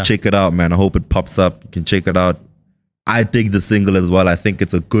 Go check it out, man. I hope it pops up. You can check it out. I dig the single as well. I think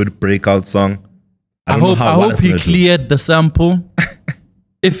it's a good breakout song. I hope he cleared the sample.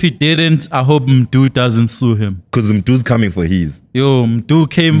 If he didn't, I hope Mdu doesn't sue him. Because Mdu's coming for his. Yo,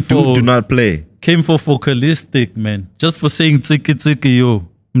 Mdu do not play. Came for vocalistic, man. Just for saying tsiki tsiki, yo.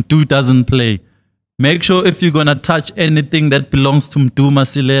 Mdu doesn't play. Make sure if you're gonna touch anything that belongs to Mdu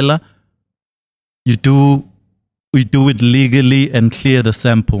Masilela, we do it legally and clear the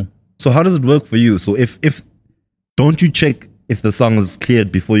sample. So how does it work for you? So if don't you check if the song is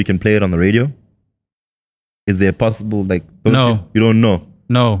cleared before you can play it on the radio? Is there possible you don't know?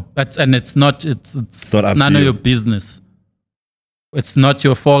 No, it's none of your business. It's not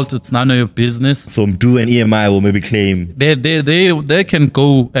your fault. It's none of your business. So Mdu and EMI will maybe claim they can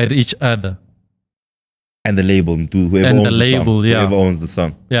go at each other. And the label, Mdu, whoever owns the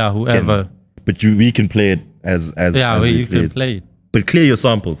song. Yeah, whoever. But we can play it as you can play it. But clear your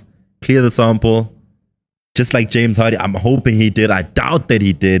samples. Clear the sample. Just like James Hadi, I'm hoping he did. I doubt that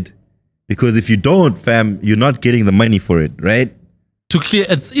he did. Because if you don't, fam, you're not getting the money for it, right?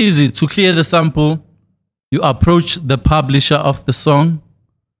 It's easy. To clear the sample, you approach the publisher of the song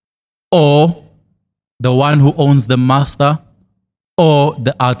or the one who owns the master or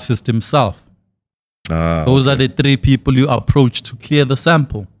the artist himself. Those are the three people you approach to clear the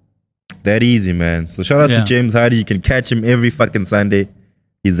sample. That easy, man. So shout out to James Hadi. You can catch him every fucking Sunday.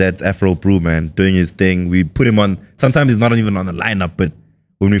 He's at Afro Brew, man, doing his thing. We put him on. Sometimes he's not even on the lineup, but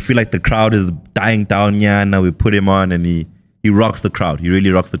when we feel like the crowd is dying down, now we put him on and he rocks the crowd. He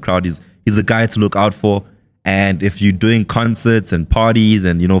really rocks the crowd. He's a guy to look out for. And if you're doing concerts and parties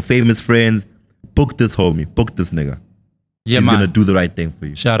and, you know, famous friends, book this homie. Book this nigga. Yeah, He's going to do the right thing for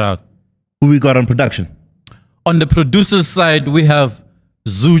you. Shout out. Who we got on production? On the producer's side, we have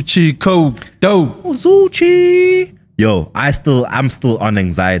Zoocie Coke Dope. Oh, Zoocie. Yo, I'm still on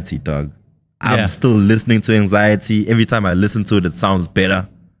anxiety, dog. I'm still listening to anxiety. Every time I listen to it, it sounds better.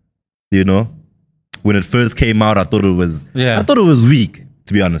 You know? When it first came out, I thought it was weak,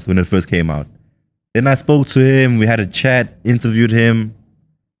 to be honest, when it first came out. Then I spoke to him, we had a chat, interviewed him,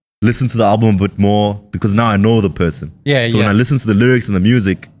 listened to the album a bit more, because now I know the person. So when I listen to the lyrics and the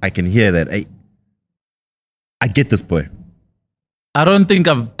music, I can hear that, hey, I get this boy. I don't think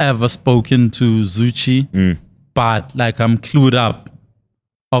I've ever spoken to Zoocie, but I'm clued up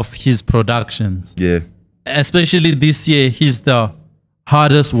of his productions. Yeah. Especially this year, he's the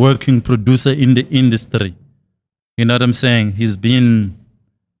hardest working producer in the industry. You know what I'm saying? He's been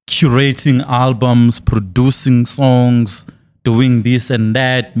curating albums, producing songs, doing this and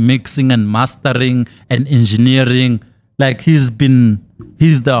that, mixing and mastering and engineering. He's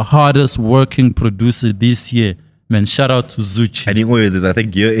the hardest working producer this year. Man, shout out to Zoocie. And he always is, I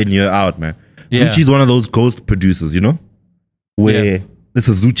think, year in, year out, man. Yeah. Zoocie's one of those ghost producers, you know? Where this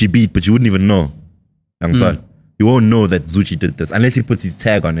is a Zoocie beat, but you wouldn't even know. I'm sorry. You won't know that Zoocie did this unless he puts his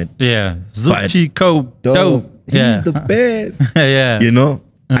tag on it. Yeah. Zoocie Coke Dope. He's the best. Yeah. You know?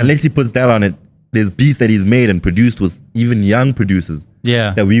 Unless he puts that on it, there's beats that he's made and produced with even young producers.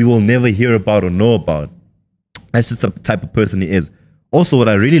 Yeah. That we will never hear about or know about. That's just the type of person he is. Also, what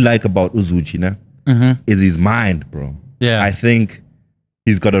I really like about Zoocie is his mind, bro. Yeah. I think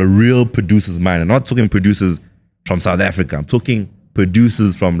he's got a real producer's mind. I'm not talking producers from South Africa. I'm talking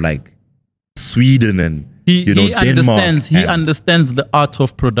producers from Sweden and He Denmark. understands. He and- understands the art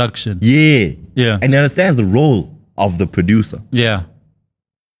of production. Yeah. Yeah. And he understands the role of the producer. Yeah.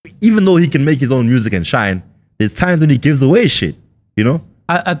 Even though he can make his own music and shine, there's times when he gives away shit,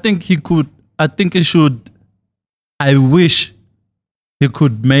 I think he could. I think he should. I wish he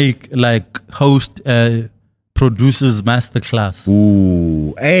could make host a producer's masterclass.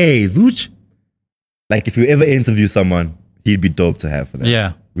 Ooh. Hey, Zooch. Like if you ever interview someone, he'd be dope to have for that.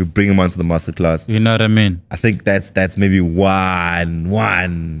 Yeah. We bring him onto the master class. You know what I mean? I think that's maybe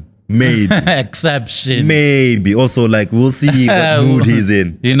one maybe. Exception. Maybe. Also, we'll see what mood he's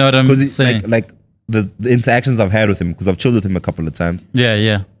in. You know what I'm Because saying? like the interactions I've had with him, because I've chilled with him a couple of times.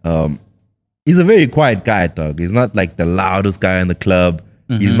 Yeah. He's a very quiet guy, dog. He's not like the loudest guy in the club.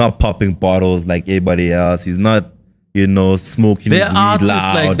 Mm-hmm. He's not popping bottles like everybody else. He's not, smoking There his are weed artists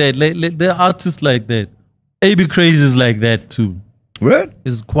loud. like that. There are artists like that. AB Crazy is like that too. Right?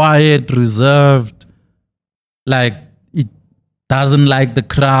 He's quiet, reserved. He doesn't like the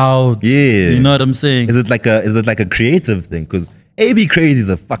crowd. Yeah. You know what I'm saying? Is it like a creative thing? Because AB Crazy is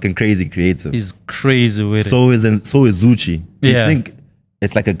a fucking crazy creative. He's crazy with it. So is Zoocie. Do Yeah. you think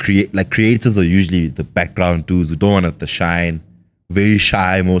it's like creatives are usually the background dudes who don't want to shine, very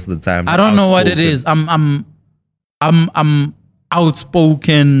shy most of the time. I don't know what it outspoken. is. I'm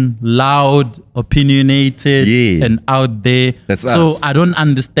outspoken, loud, opinionated, Yeah. and out there. That's so us. I don't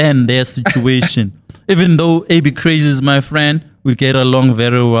understand their situation. Even though AB Crazy is my friend, we get along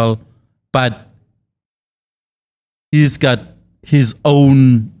very well, but he's got his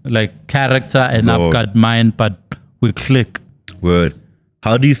own character, and So- I've got mine, but we click. Word.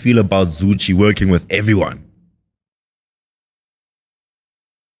 How do you feel about Zoocie working with everyone?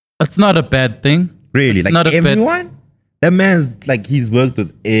 It's not a bad thing. Really? It's Like not a bad- everyone? That man's he's worked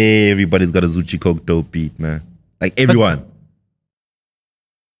with everybody's got a Zoocie Coke Dope beat, man. Like everyone.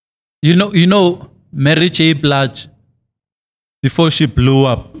 You know, Mary J. Blige, before she blew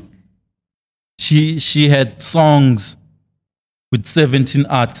up, she had songs with 17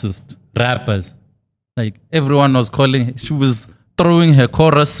 artists, rappers. Everyone was calling, she was throwing her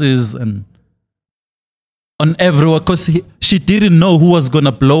choruses and on everyone, because she didn't know who was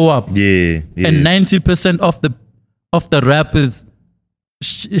gonna blow up. Yeah. And 90% of the rappers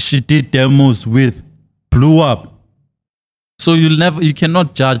she did demos with blew up. So you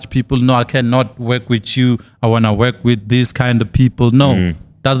cannot judge people. No, I cannot work with you. I want to work with these kind of people. No,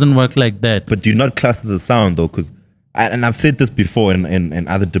 doesn't work like that. But do you not cluster the sound though? Because, and I've said this before in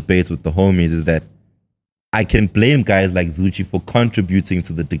other debates with the homies, is that I can blame guys like Zoocie for contributing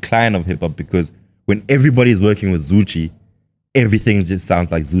to the decline of hip hop, because when everybody's working with Zoocie, everything just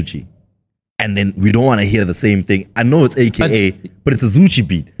sounds like Zoocie. And then we don't want to hear the same thing. I know it's AKA, but it's a Zoocie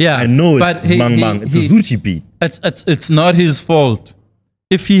beat. Yeah, I know it's but Mang Mang. It's a Zoocie beat. It's not his fault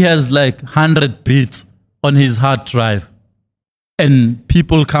if he has 100 beats on his hard drive and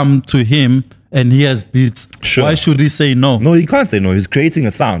people come to him and he has beats. Sure. Why should he say no? No, you can't say no. He's creating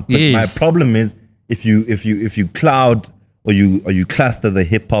a sound. But Yes. my problem is if you cloud or you cluster the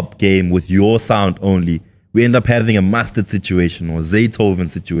hip hop game with your sound only, we end up having a Mustard situation or Zaytoven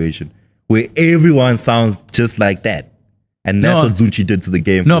situation where everyone sounds just like that. And that's No. what Zoocie did to the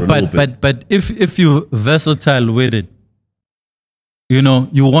game No, for a little bit. but if you're versatile with it,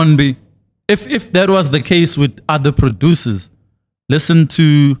 you won't be. If that was the case with other producers, listen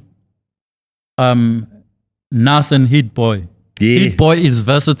to Nas and Hit Boy. Yeah. Hit Boy is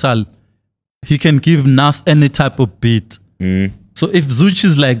versatile. He can give Nas any type of beat. So if Zoocie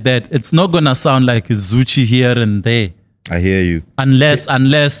is like that, it's not gonna sound like it's Zoocie here and there. I hear you.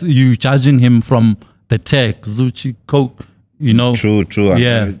 Unless you judging him from the tech, Zoocie Coke, True.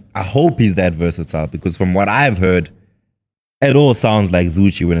 Yeah. I hope he's that versatile, because from what I've heard, it all sounds like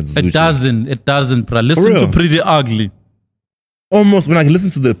Zoocie when it's Zoocie. It doesn't, bro. Listen real? to Pretty Ugly Almost when I listen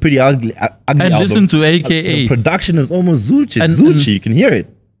to the Pretty Ugly and album, listen to the AKA. production is almost Zoocie. It's And- Zoocie. You can hear it.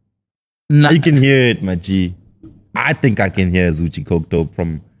 Nah, You can hear it, my G. I think I can hear Zoocie Coke Dope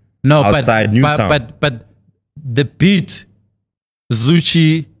from no, outside Newtown. but the beat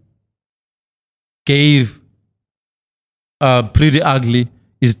Zoocie gave Pretty Ugly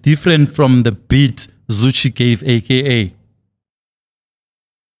is different from the beat Zoocie gave AKA.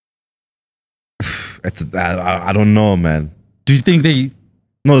 I don't know, man. Do you think they?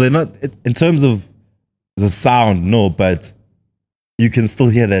 No, they're not. In terms of the sound, no, but you can still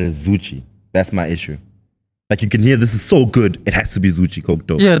hear that it's Zoocie. That's my issue. You can hear this is so good, it has to be Zoocie Coke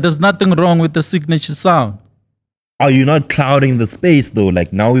Dope. Yeah, there's nothing wrong with the signature sound. Are you not clouding the space though?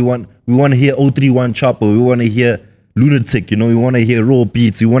 Now we want to hear 031 Choppa, we want to hear Lunatic, we want to hear raw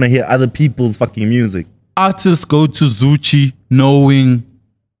beats, we want to hear other people's fucking music. Artists go to Zoocie knowing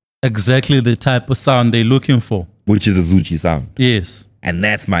exactly the type of sound they're looking for. which is a Zoocie sound. Yes. And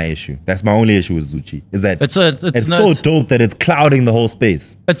that's my issue. That's my only issue with Zoocie. Is that It's not, so dope that it's clouding the whole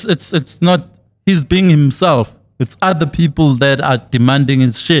space. It's not he's being himself. It's other people that are demanding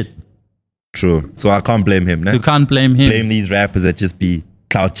his shit. True. So I can't blame him. Nah? You can't blame him. Blame these rappers that just be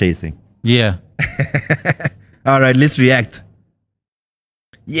cloud chasing. Yeah. All right, let's react.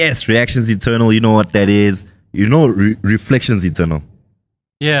 Yes, reactions eternal. You know what that is. You know reflections eternal.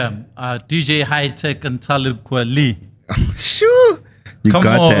 Yeah. DJ High Tech and Talib Kweli. Sure. You Come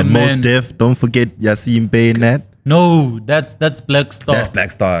got on, that. man. Most Def. Don't forget Yassine Bey in that. No, that's Black Star. That's Black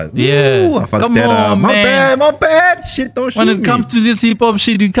Star. Yeah. Ooh, I fucked Come that up. on, My man. bad, my bad. Shit, don't shoot When it me. comes to this hip hop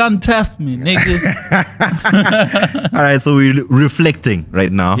shit, you can't test me, nigga. All right, so we're reflecting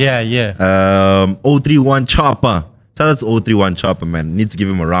right now. Yeah. 031 Choppa. Shout out to 031 Choppa, man. Need to give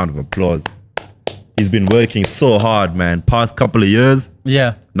him a round of applause. He's been working so hard, man. Past couple of years.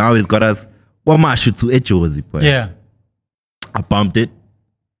 Yeah. Now he's got us. Wamashu to Echozi, boy. Yeah. I bumped it.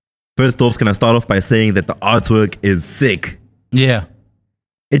 First off, can I start off by saying that the artwork is sick. Yeah.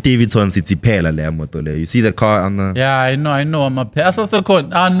 Davidson City Pela le moto le. You see the car on the Yeah, I know. I'm a person.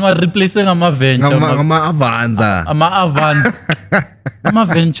 I'm replacing a venture. Avanza. I'm a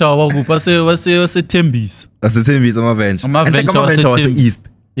venture. What's Tembis? That's the same as Venture. Ama And like Venture Ama was Venture a was the team. east.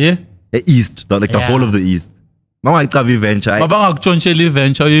 Yeah. The east, the Yeah. whole of the east. Mama Kavi Venture. Baba ngakutshontshela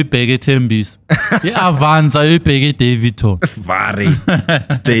iventure uyibheke eThembisa. I-Avanza uyibheke eDavidton.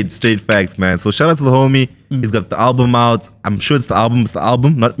 Very straight facts, man. So shout out to the homie. He's got the album out. I'm sure it's the album,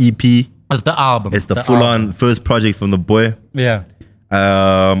 not EP. It's the album. It's the full-on first project from the boy. Yeah.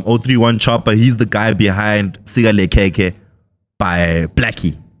 031 Choppa. He's the guy behind Sigale Keke by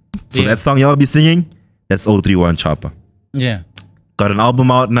Blackie. So Yeah. that song y'all be singing, that's 031 Choppa. Yeah. Got an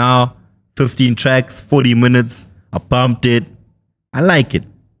album out now, 15 tracks, 40 minutes. I bumped it. I like it.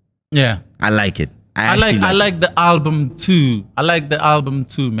 Yeah. I like it. I like the album too. I like the album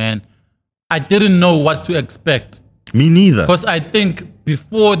too, man. I didn't know what to expect. Me neither. Because I think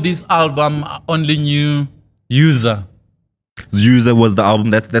before this album, I only knew User. User was the album.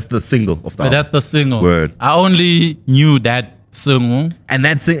 That's the single of the But album. that's the single. Word. I only knew that single. And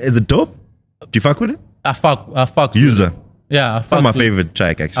that is it dope? Do you fuck with it? I fucks User. with it. Yeah, I That's my fucks with favorite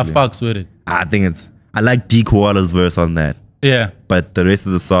track I actually. fucks with it. I think I like D Koala's verse on that. Yeah. But the rest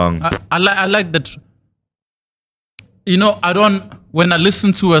of the song, I like that. When I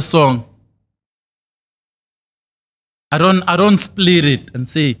listen to a song, I don't split it and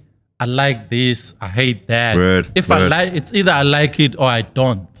say, I like this, I hate that. Word, I word. like it's either I like it or I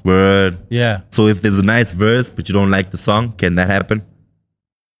don't. word. Yeah. So if there's a nice verse but you don't like the song, can that happen?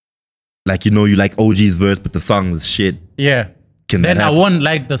 Like you like OG's verse but the song is shit. Yeah. Can Then that I happen? won't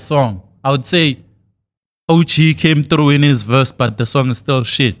like the song. I would say OG came through in his verse, but the song is still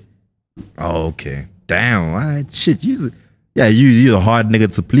shit. Oh, okay. Damn. All right. Shit. You're a hard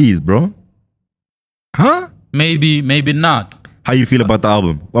nigga to please, bro. Huh? Maybe not. How you feel about the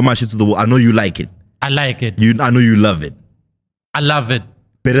album? What my shit to the wall? I know you like it. I like it. I know you love it. I love it.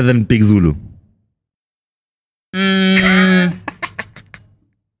 Better than Big Zulu.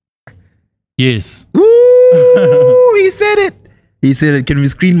 Yes. Ooh, he said it. He said it. Can we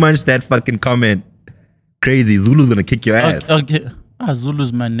screen munch that fucking comment? Crazy. Zulu's gonna kick your ass. Okay.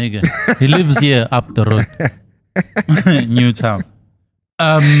 Zulu's my nigga. He lives here up the road. Newtown.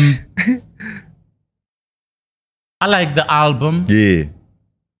 I like the album. Yeah.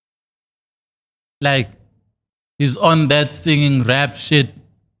 Like, he's on that singing rap shit.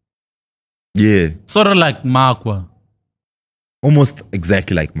 Yeah. Sort of like Markwa. Almost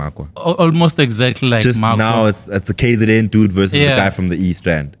exactly like Markwa. Almost exactly like Just Markwa. now it's a KZN dude versus the Yeah. guy from the East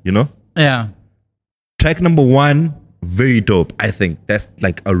End, you know? Yeah. Track number 1, very dope. I think that's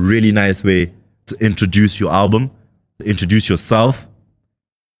like a really nice way to introduce your album, to introduce yourself.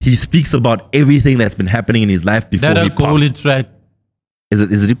 He speaks about everything that's been happening in his life before That he alcoholic popped. track. Is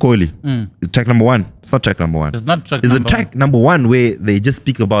it Koili? It's track number 1. It's not track number 1. It's not track There's number a track number 1 where they just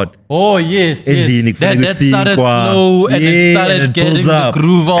speak about Oh, yes. ending, That started slow and it started getting the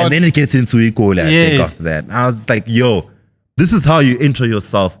groove on. and then it gets into Koili, I think, Yes. after that. And I was like, yo, this is how you intro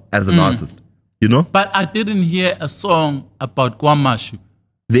yourself as an artist, you know? But I didn't hear a song about Kwamashu.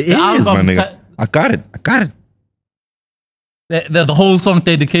 There is, my album nigga. I got it. The whole song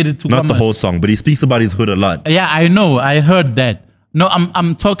dedicated to Not the Kwamashu. whole song, but he speaks about his hood a lot. Yeah, I know. I heard that. No,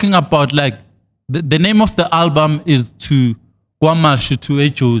 I'm talking about like the name of the album is to Kwamashu to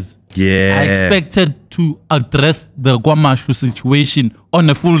Echos. Yeah. I expected to address the Kwamashu situation on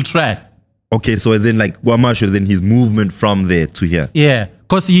a full track. Okay, so as in like Guamashu, as in his movement from there to here. Yeah,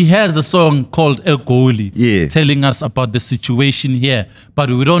 Because he has a song called El Goli, Yeah. telling us about the situation here, but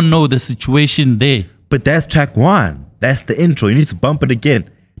we don't know the situation there. But that's track 1. That's the intro. You need to bump it again.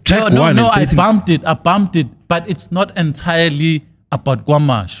 Track 1 is I basically, bumped it, but it's not entirely about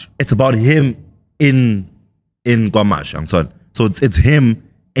Guamash. it's about him in Guamash, I'm sorry. So it's him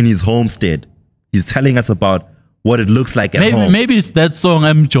in his homestead. He's telling us about what it looks like at home. Maybe it's that song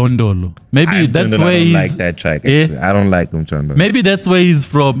I'm Jondolo. Maybe that's where I don't he's like that track, Yeah. actually. I don't like Mchondo. Maybe that's where he's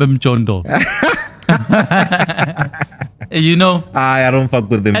from, Mchondo. You know? I don't fuck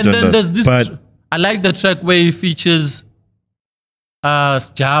with them, And then there's this. But, I like the track where he features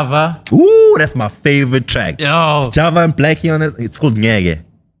Java. ooh, that's my favorite track. Yo, Java and Blackie on it. It's called Ngege.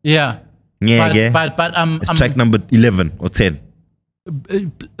 yeah. Ngege. But It's track number 11 or 10.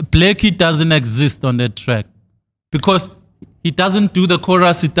 Blackie doesn't exist on that track because he doesn't do the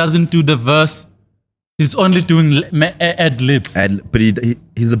chorus. He doesn't do the verse. He's only doing ad libs. But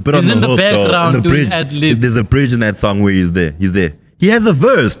he's a bit He's on in the the hook, background though. In the doing bridge, ad-libs. there's a bridge in that song where he's there. He's there. He has a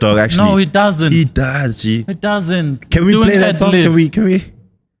verse, dog. Actually, No, he doesn't. He does, G. It doesn't. Can we Doing play that song? ad-libs. Can we?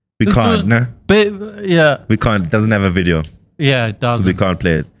 We He's can't. doing- No, Yeah, we can't. It doesn't have a video, yeah, it so doesn't. we can't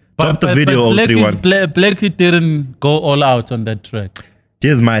play it. Drop the video, but 031. Blackie didn't go all out on that track.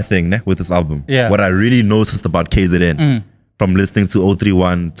 Here's my thing, ne, with this album. Yeah. What I really noticed about KZN from listening to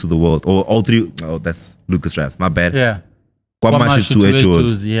 031 to the world, or 03. Oh, that's Lucas Raps. My bad. Yeah. Kwamashi to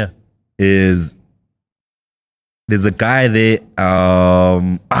Echos. Yeah. Is there's a guy there,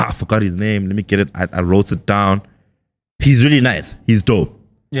 I forgot his name. Let me get it. I wrote it down. He's really nice. He's dope.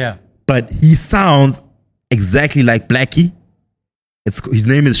 Yeah. But he sounds exactly like Blackie. His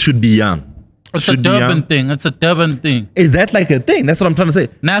name is Should Be Young. It's Should a Be Durban Young. thing. It's a Durban thing. Is that like a thing? That's what I'm trying to say.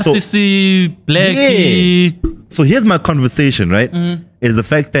 Nasty C, Blackie. So here's my conversation, right? Is the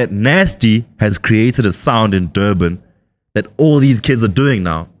fact that Nasty has created a sound in Durban that all these kids are doing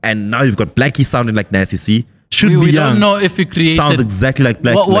now. And now you've got Blackie sounding like Nasty C. Should Be We Young don't know if he created. sounds exactly like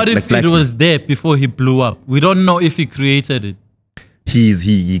Blackie. What like if Blackie. it was there before he blew up? We don't know if he created it.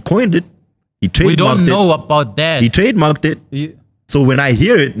 He coined it. He trademarked We don't it. know about that. He trademarked it. You- So when I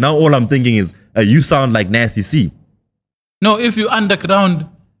hear it, now all I'm thinking is, you sound like Nasty C. No, if you underground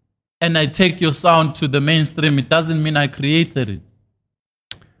and I take your sound to the mainstream, it doesn't mean I created it.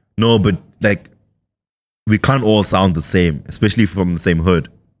 No, but like, we can't all sound the same, especially from the same hood.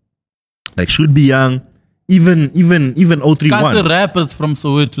 Like, Should Be Young, even 031. Kasi rappers from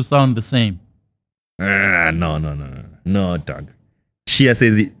Soweto sound the same. No, dog. Sia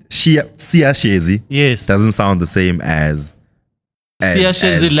Shezi Yes. doesn't sound the same as Sia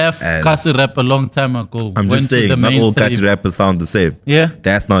Shezi left as- Kasi rap a long time ago. I'm Went just to the saying, not all mainstream. Kasi rappers sound the same. Yeah.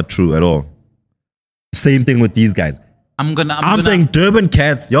 That's not true at all. Same thing with these guys. I'm gonna saying Durban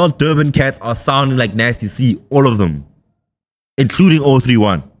cats, y'all Durban cats are sounding like Nasty C, all of them, including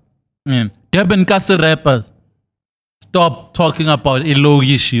 031. Durban Kasi rappers, stop talking about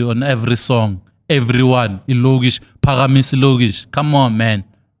Ilogishi on every song. Everyone, Ilogish, Paramis Ilogish. Come on, man.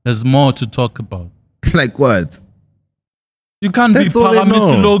 There's more to talk about. Like what? You can't That's be all they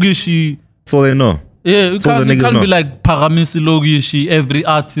Paramis know. Ilogishi. That's all they know. Yeah, you That's all can't, the you niggas can't know. be like Paramis Ilogishi, every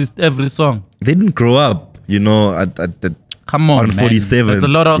artist, every song. They didn't grow up, Come on, on man. 47. There's a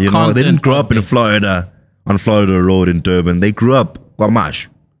lot of They content. didn't grow out up in there. Florida, on Florida Road in Durban. They grew up Guamash,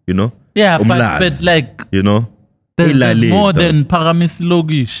 Yeah, but Umlazi, like, there's Ilale, more dog. than Paramis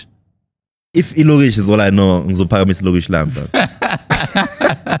Ilogish. If Ilogish is all I know, Paramis Ilogish lamp.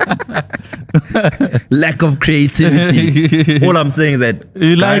 Lack of creativity. All I'm saying is that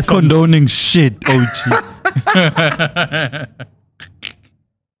You like guys from- condoning shit, OG.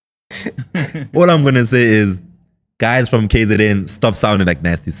 all I'm gonna say is, guys from KZN, stop sounding like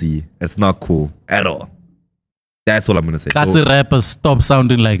Nasty C. It's not cool at all. That's all I'm gonna say. Kasi So, rappers stop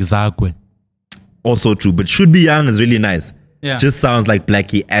sounding like Zakwe. also true, but Should Be Young is really nice. Yeah. Just sounds like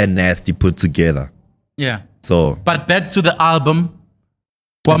Blackie and Nasty put together. Yeah. So But back to the album.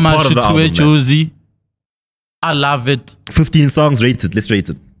 It's part of the album, man. Josie. I love it. 15 songs rated. Let's rate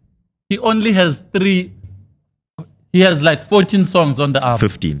it. He only has 3. He has like 14 songs on the album.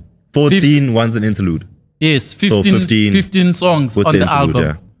 15. 14, one's an interlude. Yes, 15 15 songs with on the the interlude, album.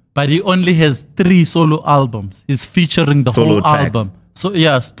 yeah. But he only has 3 solo albums. He's featuring the Solo whole tracks. album. So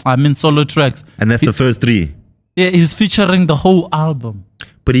yes, I mean solo tracks. And that's the first 3. Yeah, he's featuring the whole album.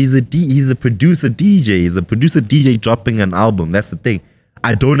 But he's a producer DJ. He's a producer DJ dropping an album. That's the thing.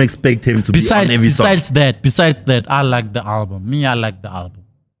 I don't expect him to be on every song. Besides that, I like the album. I like the album.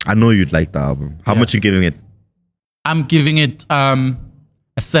 I know you'd like the album. How much you giving it? I'm giving it a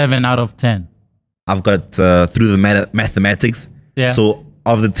 7 out of 10. I've got through the mathematics. Yeah. So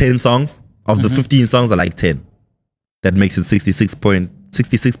of the 10 songs, of the 15 songs, I like 10. That makes it 66.7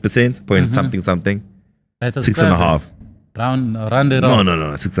 66%, point something. That's a 6.5. Round it No, up.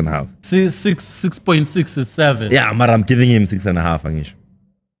 6.5. 6.6 is 7. Yeah, but I'm giving him 6.5, Angish.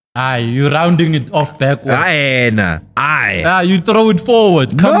 You're rounding it off backwards. You throw it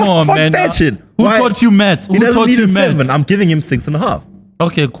forward. Come on, fuck man. that shit. Who Why? taught you maths? He Who doesn't taught need you a maths? 7. I'm giving him 6.5.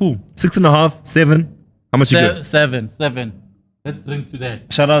 Okay, cool. 6.5, 7. How much you get? 7. Let's drink to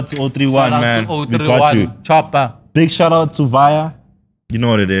that. Shout out to 031, Shout out man. to We got you. Choppa. Big shout out to Via. You know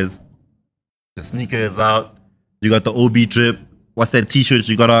what it is. The sneaker is out. You got the OB drip. What's that t-shirt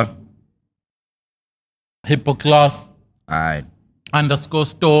you got on? Hippoclass Alright.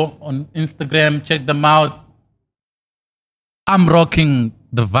 _store on Instagram. Check them out. I'm rocking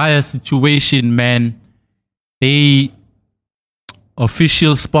the Via situation, man. They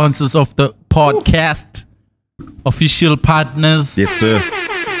official sponsors of the podcast. Official partners. Yes, sir.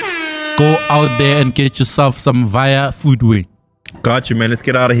 Go out there and get yourself some Via foodwear. Got you, man. Let's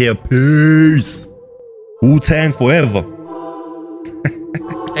get out of here. Peace. Wu-Tang forever.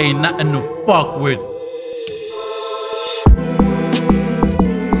 Ain't nothing to fuck with.